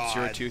coming Oh, at God.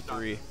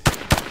 023.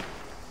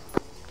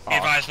 Be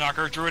advised,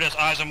 Knocker. Druid has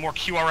eyes on more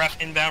QRF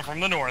inbound from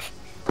the north.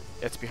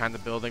 It's behind the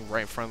building,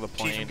 right in front of the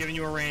Chief, I'm plane. giving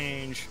you a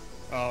range.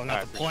 Oh,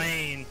 not the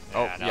plane.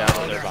 Oh, Yeah, no, yeah. Oh,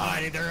 they're they're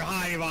behind.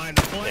 hiding behind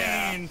the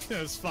plane. Yeah.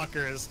 Those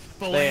fuckers.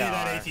 They Belay are.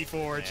 that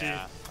AT-4, Chief.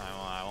 Yeah,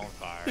 I won't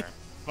fire.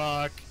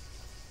 Fuck.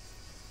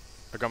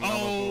 They're coming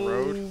on the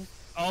road.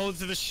 Oh,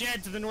 to the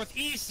shed to the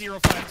northeast,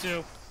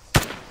 052.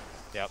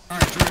 Yep.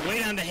 Alright, Drew, lay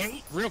down to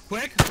hate real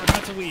quick. We're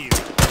about to leave.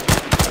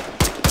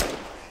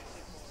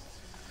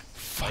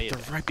 Fuck,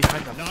 they're right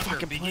behind the Knocker,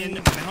 fucking begin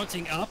plane.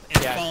 mounting up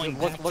and Yeah, falling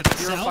look- back look to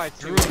the 052. south.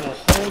 Drew will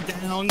hold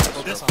down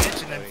this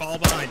bitch and then fall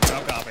behind you.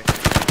 No copy.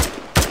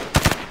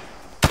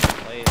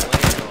 Lay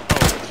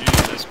Oh,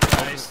 Jesus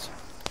Christ.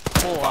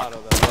 Pull out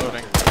of the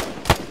Loading.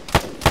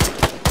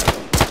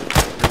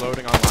 You're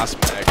loading on last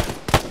mag.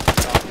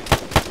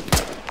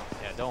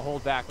 Yeah, don't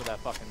hold back with that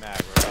fucking mag.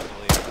 We're about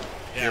to leave.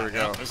 Yeah, Here we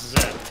go. This is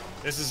it.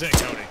 This is it,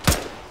 Cody.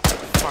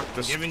 Fuck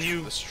this. Giving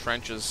you. This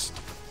trench is.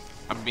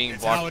 I'm being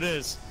It's blocked. how it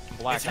is.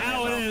 Black It's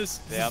how it is.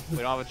 Yep, we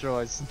don't have a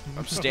choice.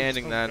 I'm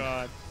standing then.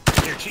 God.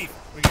 Here, Chief.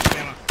 We get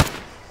your ammo.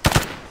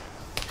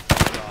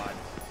 God.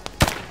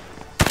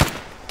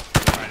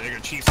 Alright, they're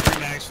gonna Chief 3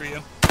 mags for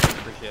you.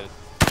 Appreciate it.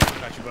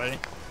 Got you, buddy.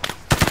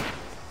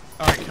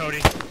 Alright,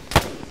 Cody.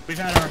 We've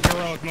had our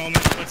heroic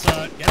moment. Let's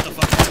get the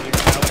fuck out of here,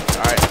 shall we?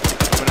 Alright,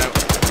 coming out.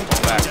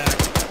 Fall back.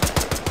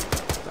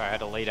 Sorry, I had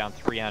to lay down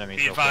 3 enemies.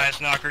 Be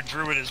advised, Knocker,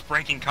 Druid is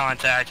breaking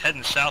contact,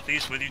 heading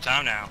southeast with you.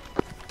 Time now.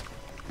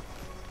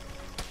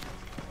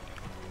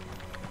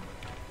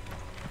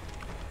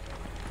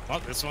 Well,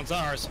 this one's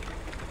ours.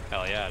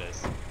 Hell yeah, it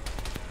is.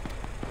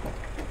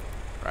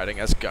 Riding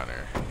as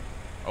gunner.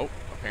 Oh,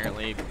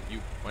 apparently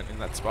you went in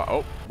that spot.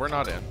 Oh, we're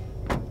not in.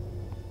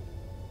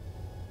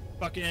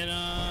 Fucking,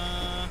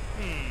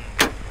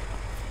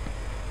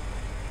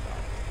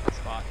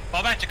 Spot.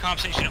 Fall back to comp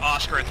station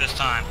Oscar at this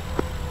time.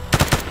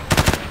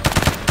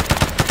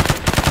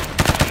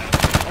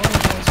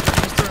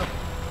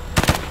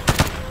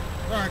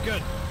 Alright,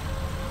 good.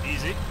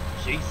 Easy.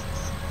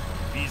 Jesus.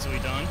 Easily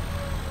done.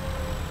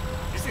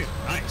 These things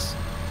are nice.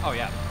 Oh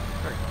yeah.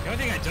 The only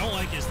thing I don't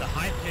like is the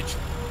high-pitched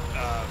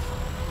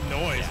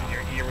noise in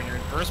your ear when you're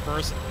in first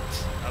person.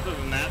 Other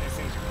than that, these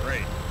things are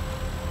great.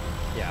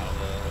 Yeah,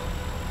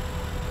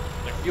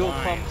 They're fuel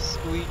fine. pump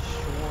screech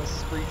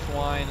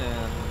whine,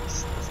 and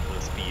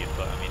the speed,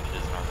 but I mean, it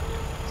is an RPG.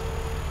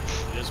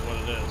 It is what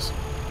it is.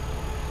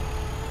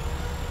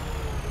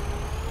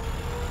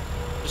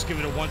 Just give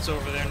it a once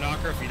over there,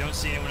 Knocker. If you don't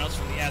see anyone else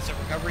from the asset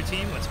recovery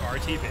team, let's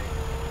RTB.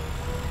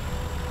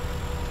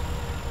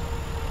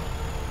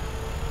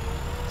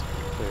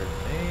 Clear to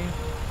me.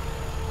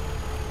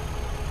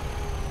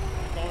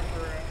 Going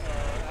for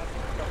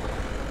asset recovery.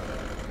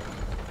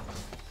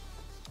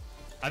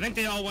 I think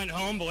they all went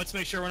home, but let's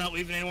make sure we're not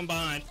leaving anyone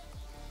behind.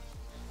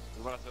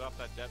 We want to set up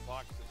that dead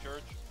block at the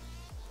church?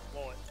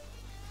 Blow it.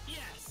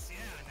 Yes, yeah,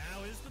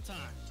 now is the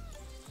time.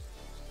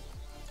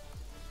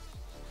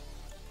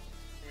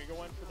 Can we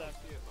go in for that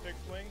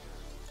fixed wing?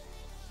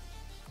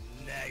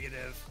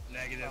 Negative.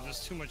 There's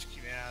too much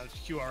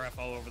QRF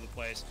all over the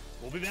place.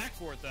 We'll be back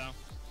for it, though.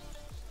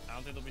 I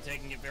don't think they'll be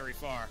taking it very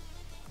far.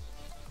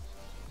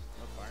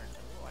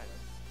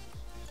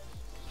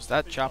 Is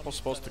that chapel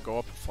supposed to go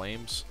up in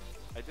flames?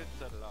 I did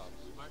set it up.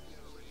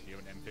 Do you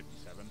have an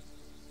M57?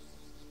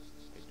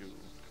 I do.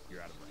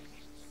 You're out of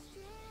range.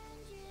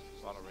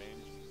 Out of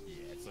range.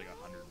 Yeah, it's like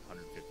 100,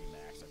 150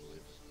 max, I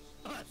believe.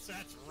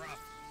 That's rough.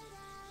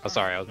 Oh,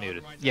 sorry, I was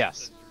muted.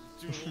 Yes.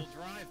 Do a little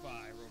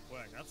drive-by real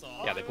quick, that's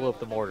all. Yeah, they blew up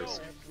the mortars.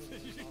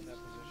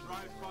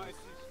 Drive-by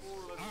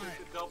C4, let's Alright,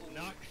 get the double.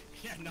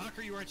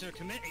 Knocker, you are to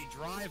commit a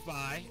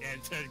drive-by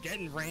and to get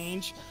in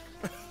range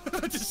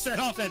to set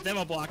off that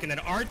demo block and then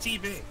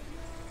RTB.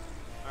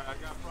 Alright, I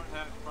got front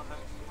hat. Come on,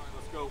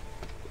 let's go.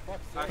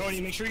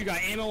 Cody, make sure you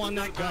got ammo on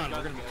that gun.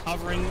 We're going to be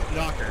covering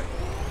Knocker.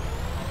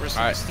 We're just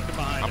Alright, sticking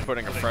behind I'm him.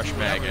 putting a They fresh do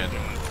mag whatever in.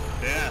 they're doing.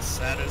 Yes,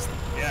 that is,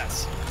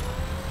 yes.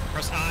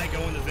 Press I, go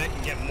in the Vic,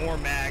 and get more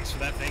mags for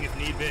that thing if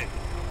need be.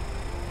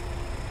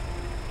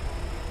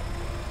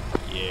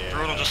 Yeah.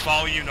 Druid will just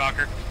follow you,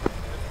 Knocker.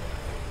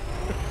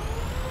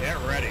 Get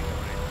ready,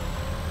 Cody.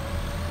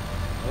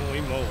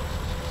 Holy moly.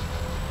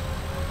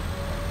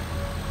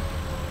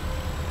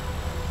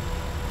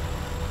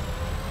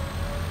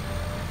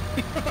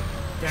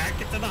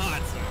 Back into the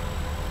hot zone.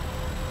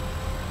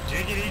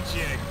 Jiggity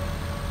jig.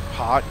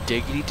 Hot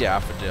diggity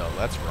daffodil.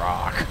 Let's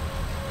rock.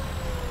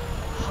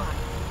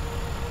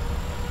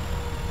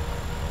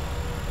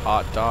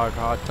 Hot dog,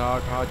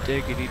 hot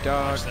diggity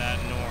dog. Watch that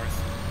north.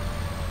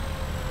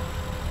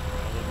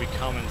 We'll be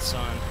coming,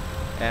 son.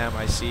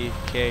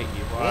 M-I-C-K-E-Y.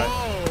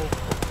 Whoa!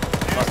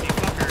 Nasty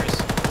fuckers.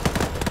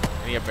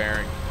 I need a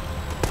bearing.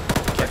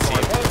 Can't see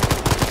it.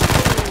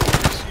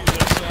 Excuse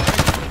us, sorry.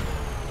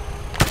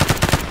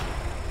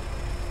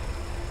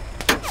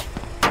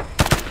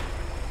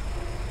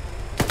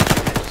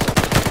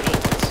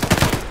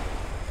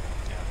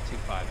 Yeah,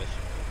 2.5-ish.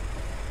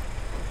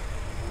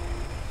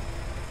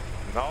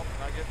 No,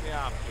 not getting the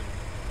option.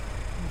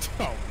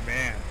 Oh,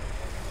 man.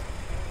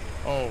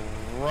 Oh,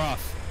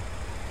 rough.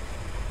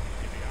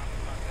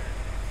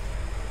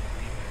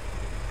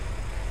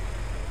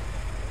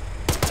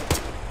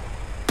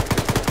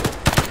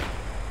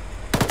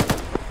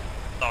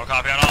 Oh,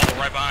 copy on all.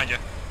 We're right behind you.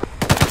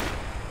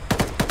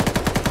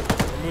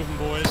 We're moving,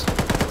 boys.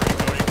 Ready,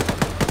 Cody?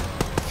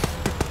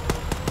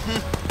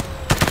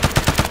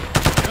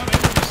 No, maybe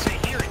we'll just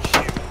sit here and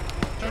shoot.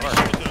 Don't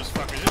shoot at those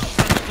fuckers. Just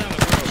shut us down the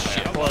road.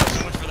 Shit, Oh, close.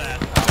 so much for that.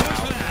 So much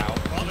for that.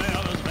 Well, that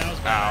was a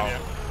bad idea.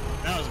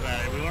 That was a bad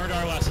idea. We learned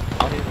our lesson.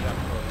 I'll leave it up.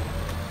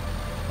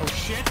 Oh,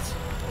 shit.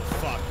 Oh,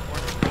 fuck. We're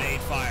under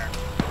grenade fire.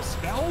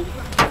 Spell?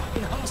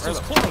 Hostiles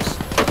close.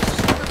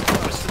 Super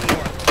close to the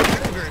north.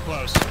 Very, very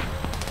close.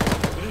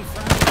 Within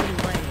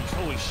fragile range.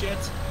 Holy shit.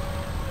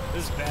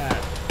 This is bad.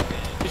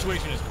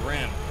 Situation is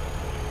grim.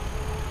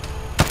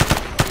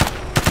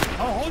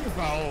 Oh, hold your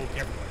phone. Oh,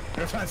 everywhere. I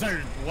thought you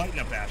were lighting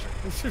up Basher.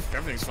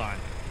 Everything's fine.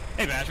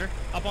 Hey, Basher.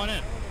 Hop on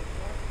in.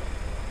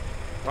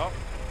 Oh.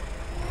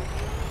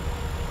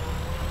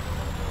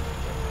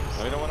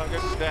 Let me know when I'm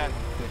getting dead.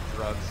 Good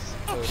drugs.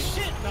 Oh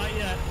shit, not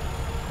yet.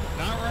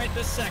 Not right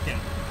this second.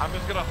 I'm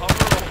just gonna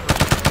hover over.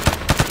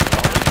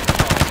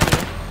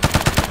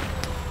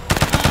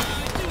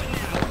 Do it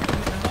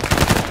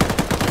now.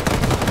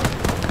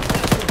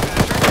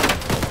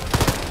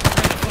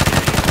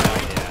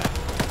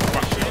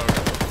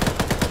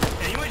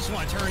 Yeah, you might just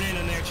want to turn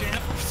in there,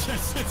 champ. It's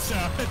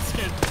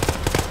good.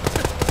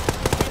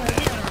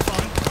 We had our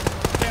fun.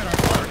 We had our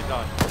fun. Already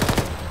done.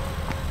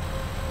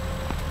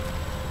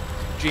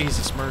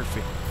 Jesus,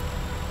 Murphy.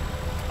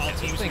 All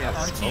teams thing here,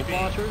 has smoke RTV,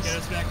 launchers? get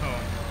us back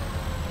home.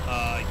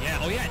 Yeah.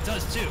 Oh yeah, it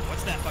does too.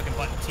 What's that fucking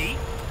button? T?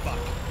 Fuck.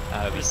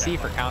 It'd be What is C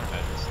that for button?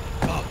 countermeasures.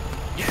 Oh,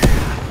 yeah.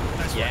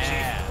 That's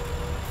Yeah.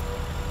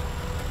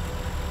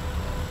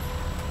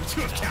 We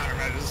do have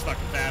countermeasures. This is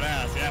fucking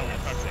badass. Yeah, we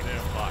fucking do.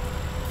 Fuck.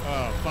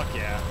 Oh, fuck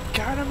yeah.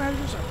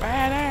 Countermeasures are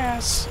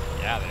badass.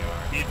 Yeah, they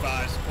are. Be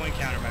advised, point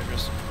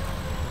countermeasures.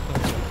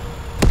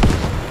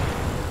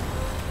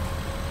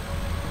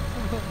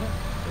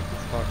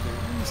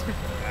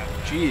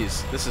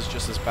 Jeez, this is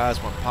just as bad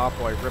as when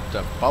Popboy ripped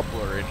a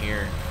bubbler in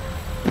here.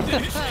 Good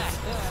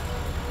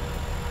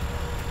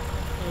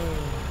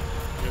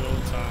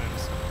old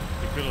times.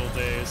 The good old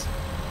days.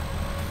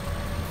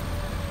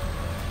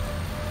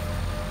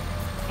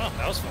 Oh,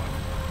 that was fun.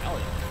 Hell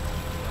yeah.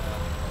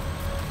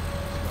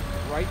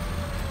 Right.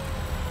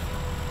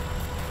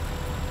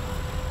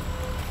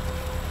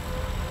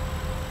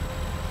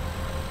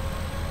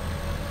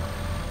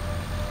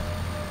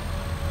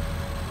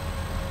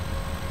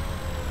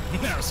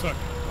 That was fucking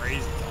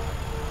crazy, Tom.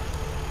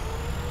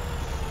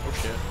 Oh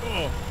shit.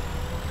 Oh.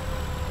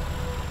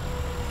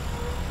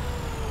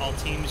 All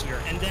teams, we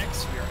are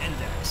index, we are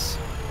index.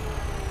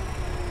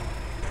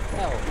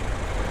 Hell.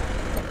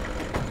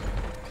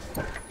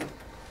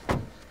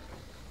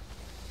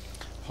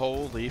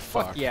 Holy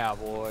fuck. Fuck yeah,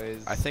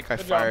 boys. I think I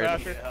Good job, fired.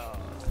 Bastard. I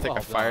think I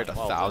Well fired done,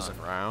 well 1,000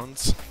 done.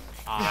 rounds.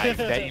 I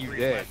bet you Agree,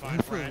 did. my fine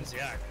friends,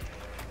 yeah.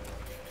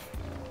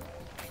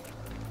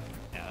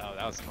 Yeah,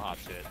 that was some hot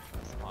shit.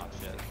 Some hot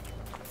shit.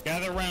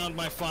 Gather round,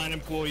 my fine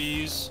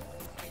employees.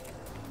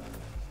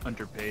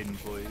 Underpaid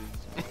employees.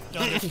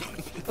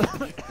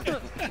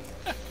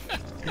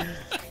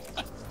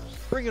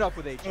 Bring it up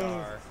with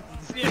HR.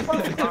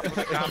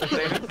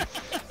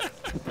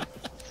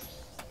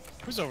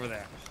 Who's over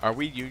there? Are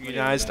we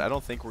unionized? I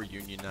don't think we're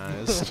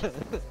unionized.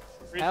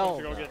 Reese Hell wants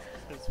to go no. get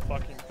his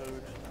fucking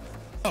food.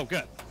 Oh,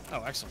 good.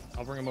 Oh, excellent.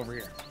 I'll bring him over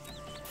here.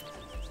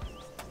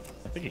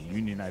 I think a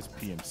unionized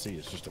PMC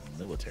is just a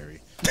military.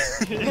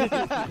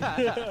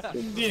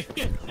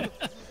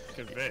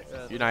 Could be.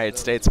 United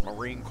States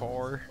Marine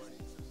Corps.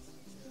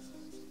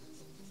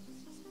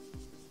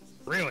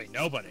 Really?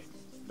 Nobody?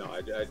 No,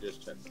 I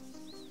just checked.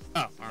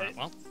 Oh, alright,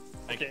 well.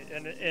 Okay,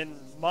 and in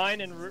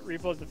mine and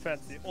Repo's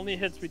defense, the only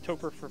hits we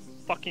took were for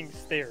fucking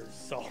stairs,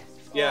 so.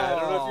 Yeah, I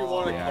don't know if you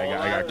want to Yeah, call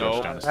I got it.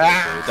 glitched down Nope. the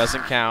stairs. It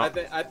doesn't count.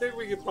 I think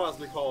we could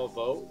possibly call a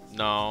vote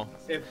No.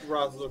 if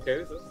Ross is okay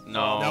with it.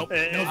 No. Nope.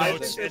 No I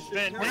votes. think it's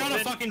been- We're not a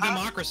it's been- fucking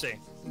democracy.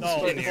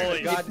 No, in here.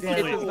 fully. Goddamn,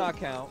 it does fully. not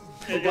count.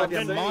 It-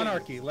 Goddamn it's-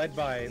 monarchy led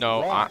by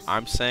No, Ross.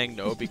 I'm saying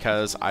no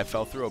because I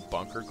fell through a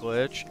bunker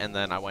glitch and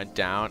then I went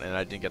down and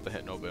I didn't get the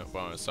hit no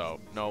bonus. So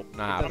nope,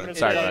 not I'm happening. gonna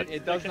Sorry, say bud.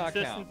 It does the not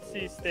count.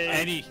 consistency stage,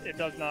 Any- it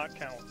does not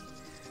count.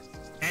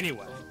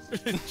 Anyway.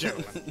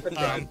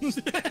 Gentlemen.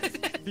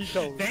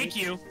 Vetoes.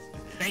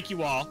 Thank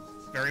you all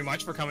very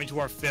much for coming to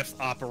our 5th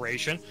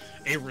operation.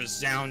 A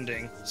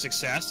resounding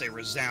success.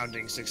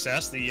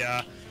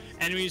 The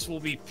enemies will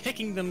be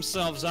picking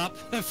themselves up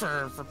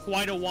for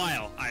quite a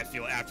while, I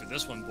feel, after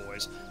this one,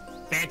 boys.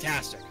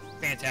 Fantastic.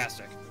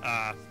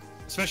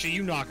 Especially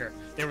you, Knocker.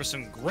 There was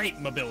some great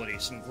mobility,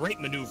 some great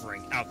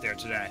maneuvering out there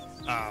today.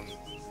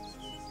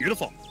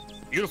 Beautiful.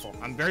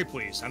 I'm very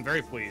pleased.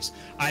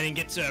 I didn't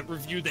get to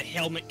review the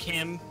helmet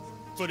cam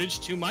footage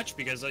too much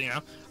because, you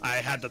know, I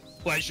had the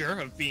pleasure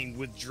of being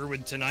with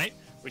Druid tonight,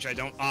 which I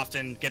don't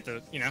often get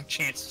the, you know,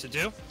 chance to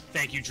do.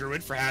 Thank you,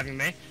 Druid, for having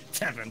me.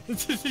 Tevin,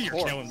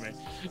 you're killing me.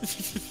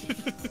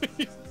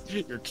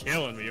 You're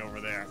killing me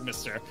over there,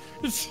 mister.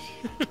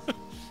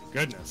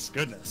 Goodness.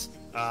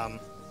 I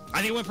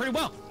think it went pretty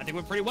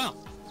well.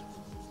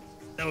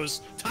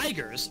 Those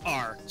tigers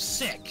are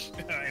sick,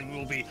 and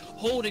we'll be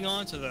holding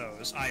on to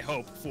those, I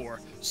hope, for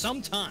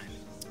some time.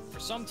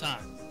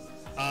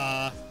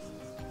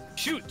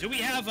 Shoot, do we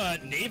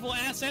have naval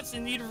assets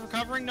in need of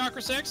recovering,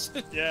 Knocker 6?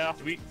 Yeah.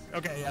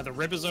 Okay, yeah, the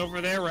rib is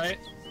over there, right?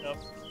 Yep.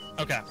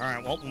 Okay,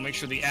 alright, well, we'll make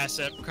sure the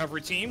asset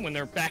recovery team, when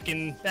they're back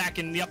in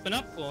the up and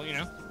up, well, you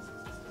know,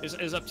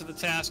 is up to the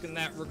task in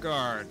that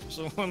regard.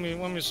 So let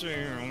me see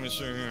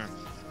here.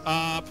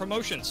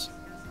 Promotions.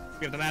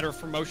 We have the matter of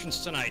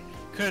promotions tonight.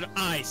 Could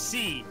I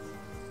see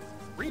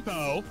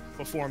Repo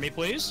before me,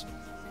 please?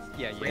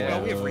 Yeah.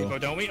 Repo, we have Repo,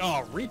 don't we?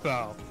 Oh,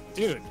 Repo.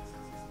 Dude.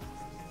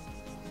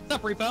 What's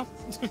up, Repo?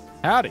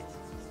 Howdy.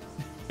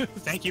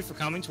 Thank you for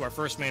coming to our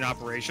first main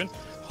operation.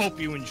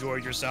 Hope you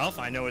enjoyed yourself.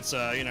 I know it's,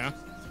 you know,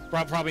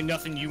 probably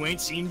nothing you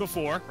ain't seen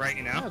before, right,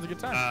 you know? Yeah, it was a good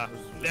time.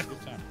 It was a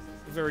good time.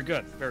 Very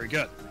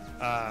good.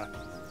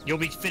 You'll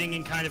be fitting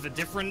in kind of a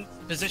different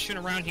position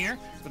around here.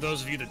 For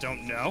those of you that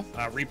don't know,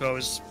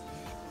 Repo's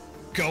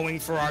going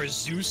for our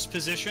Zeus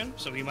position,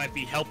 so he might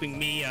be helping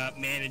me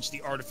manage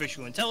the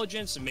artificial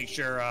intelligence and make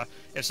sure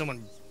if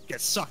someone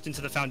gets sucked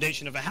into the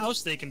foundation of a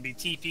house, they can be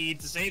TP'd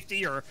to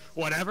safety or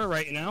whatever,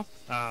 right? You know.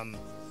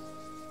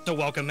 So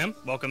welcome him.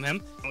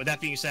 And with that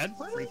being said,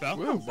 Repo,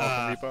 Welcome,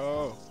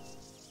 Repo.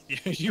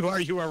 You are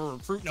a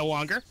recruit no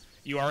longer.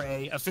 You are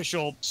a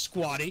official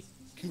squatty.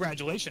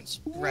 Congratulations.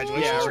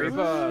 Yeah,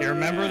 Repo. You're a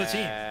member of the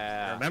team.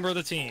 Yeah. You're a member of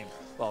the team.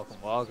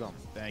 Welcome.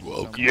 Thank you.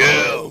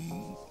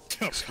 Welcome.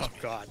 So much. Oh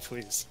God,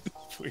 please,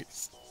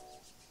 please.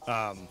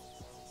 Can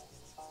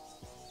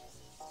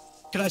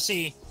I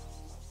see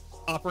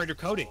Operator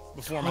Cody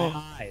before my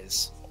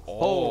eyes?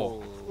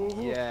 Oh,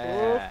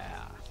 yeah.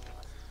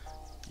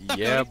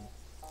 Yeah.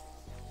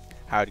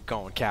 How'd it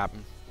going,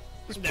 Captain?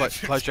 It's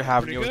a pleasure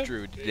having you with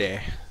Druid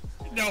today.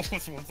 No, well,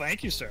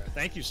 thank you, sir.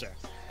 Thank you, sir.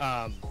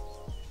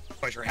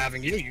 Pleasure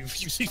having you. You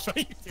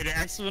did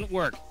excellent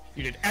work.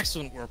 You did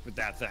excellent work with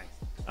that thing.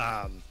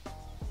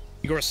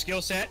 Your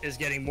skill set is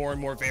getting more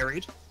and more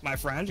varied, my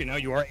friend. You know,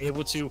 you are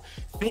able to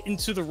fit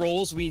into the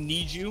roles we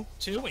need you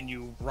to, and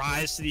you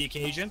rise to the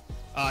occasion.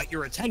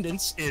 Your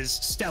attendance is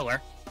stellar.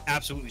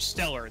 Absolutely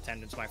stellar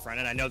attendance, my friend.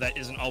 And I know that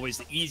isn't always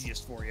the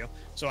easiest for you,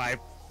 so I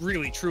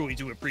really, truly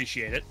do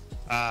appreciate it.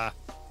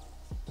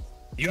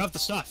 You have the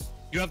stuff.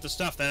 You have the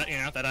stuff that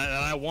that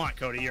I want,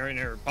 Cody. You're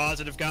a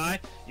positive guy.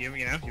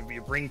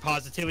 You bring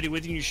positivity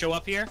with you when you show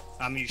up here.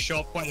 You show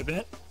up quite a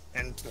bit,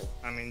 and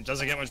it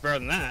doesn't get much better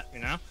than that, you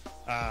know.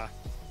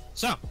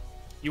 So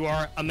you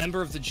are a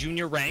member of the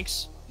junior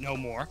ranks, no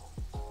more.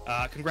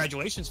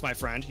 Congratulations, my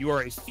friend. You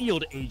are a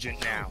field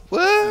agent now. Woo!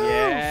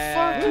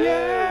 Yeah. Fuck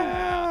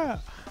yeah!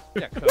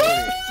 Yeah,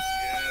 Cody.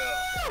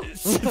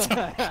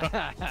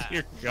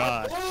 Dear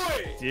God.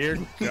 Dear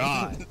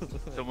God.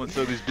 Someone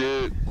said he's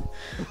dead.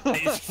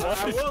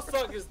 I will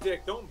suck his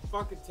dick. Don't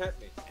fucking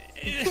tempt me.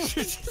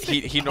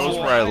 He knows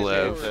where I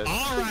live.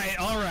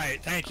 All right.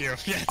 Thank you.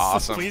 Yes.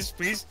 Awesome.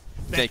 Please.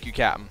 Thank you,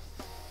 Captain.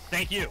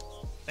 Thank you,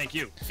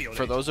 field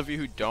For agent. those of you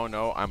who don't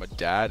know, I'm a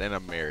dad and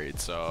I'm married,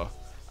 so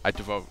I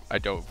devote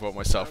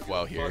myself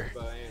well here.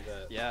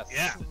 Yes.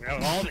 Yeah.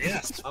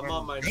 Yes. I'm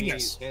on my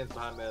Goodness. knees, hands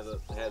behind my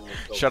head.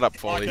 Shut up,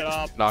 Foley.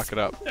 Knock it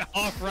up.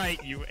 All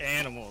right, you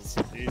animals.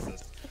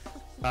 Jesus.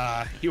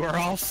 You are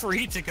all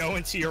free to go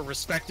into your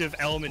respective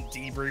element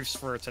debriefs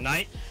for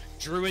tonight.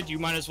 Druid, you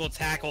might as well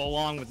tackle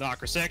along with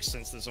Knocker 6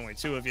 since there's only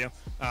 2 of you.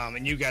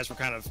 And you guys were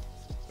kind of,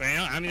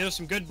 there's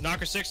some good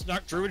Knocker 6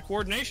 Druid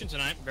coordination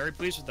tonight. Very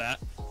pleased with that.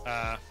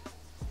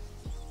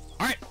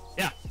 All right.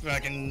 Yeah, I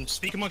can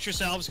speak amongst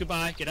yourselves.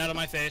 Goodbye. Get out of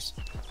my face.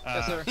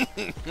 Yes,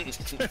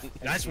 sir.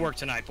 Nice work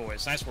tonight,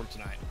 boys. Nice work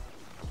tonight.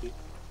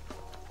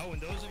 Oh, and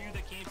those of you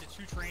that came to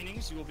 2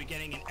 trainings, you will be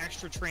getting an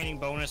extra training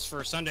bonus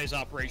for Sunday's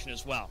operation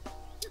as well.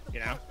 You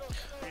know?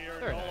 We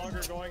are no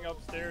longer going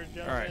upstairs,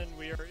 gentlemen. All right.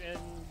 We are in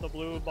the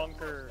blue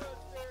bunker.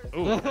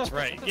 Ooh, that's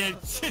right. Yeah.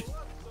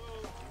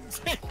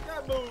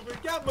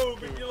 Get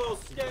moving, you little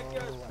skank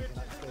ass bitch.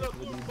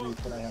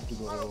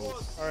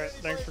 Alright,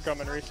 thanks for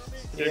coming, Reese.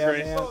 You did Yeah,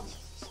 great. man.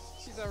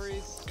 She's a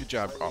Reese. Good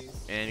job. Oh,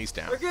 and he's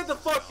down. Get the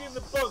fuck in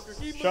the bunker.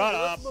 Keep Shut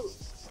moving. up. Let's move.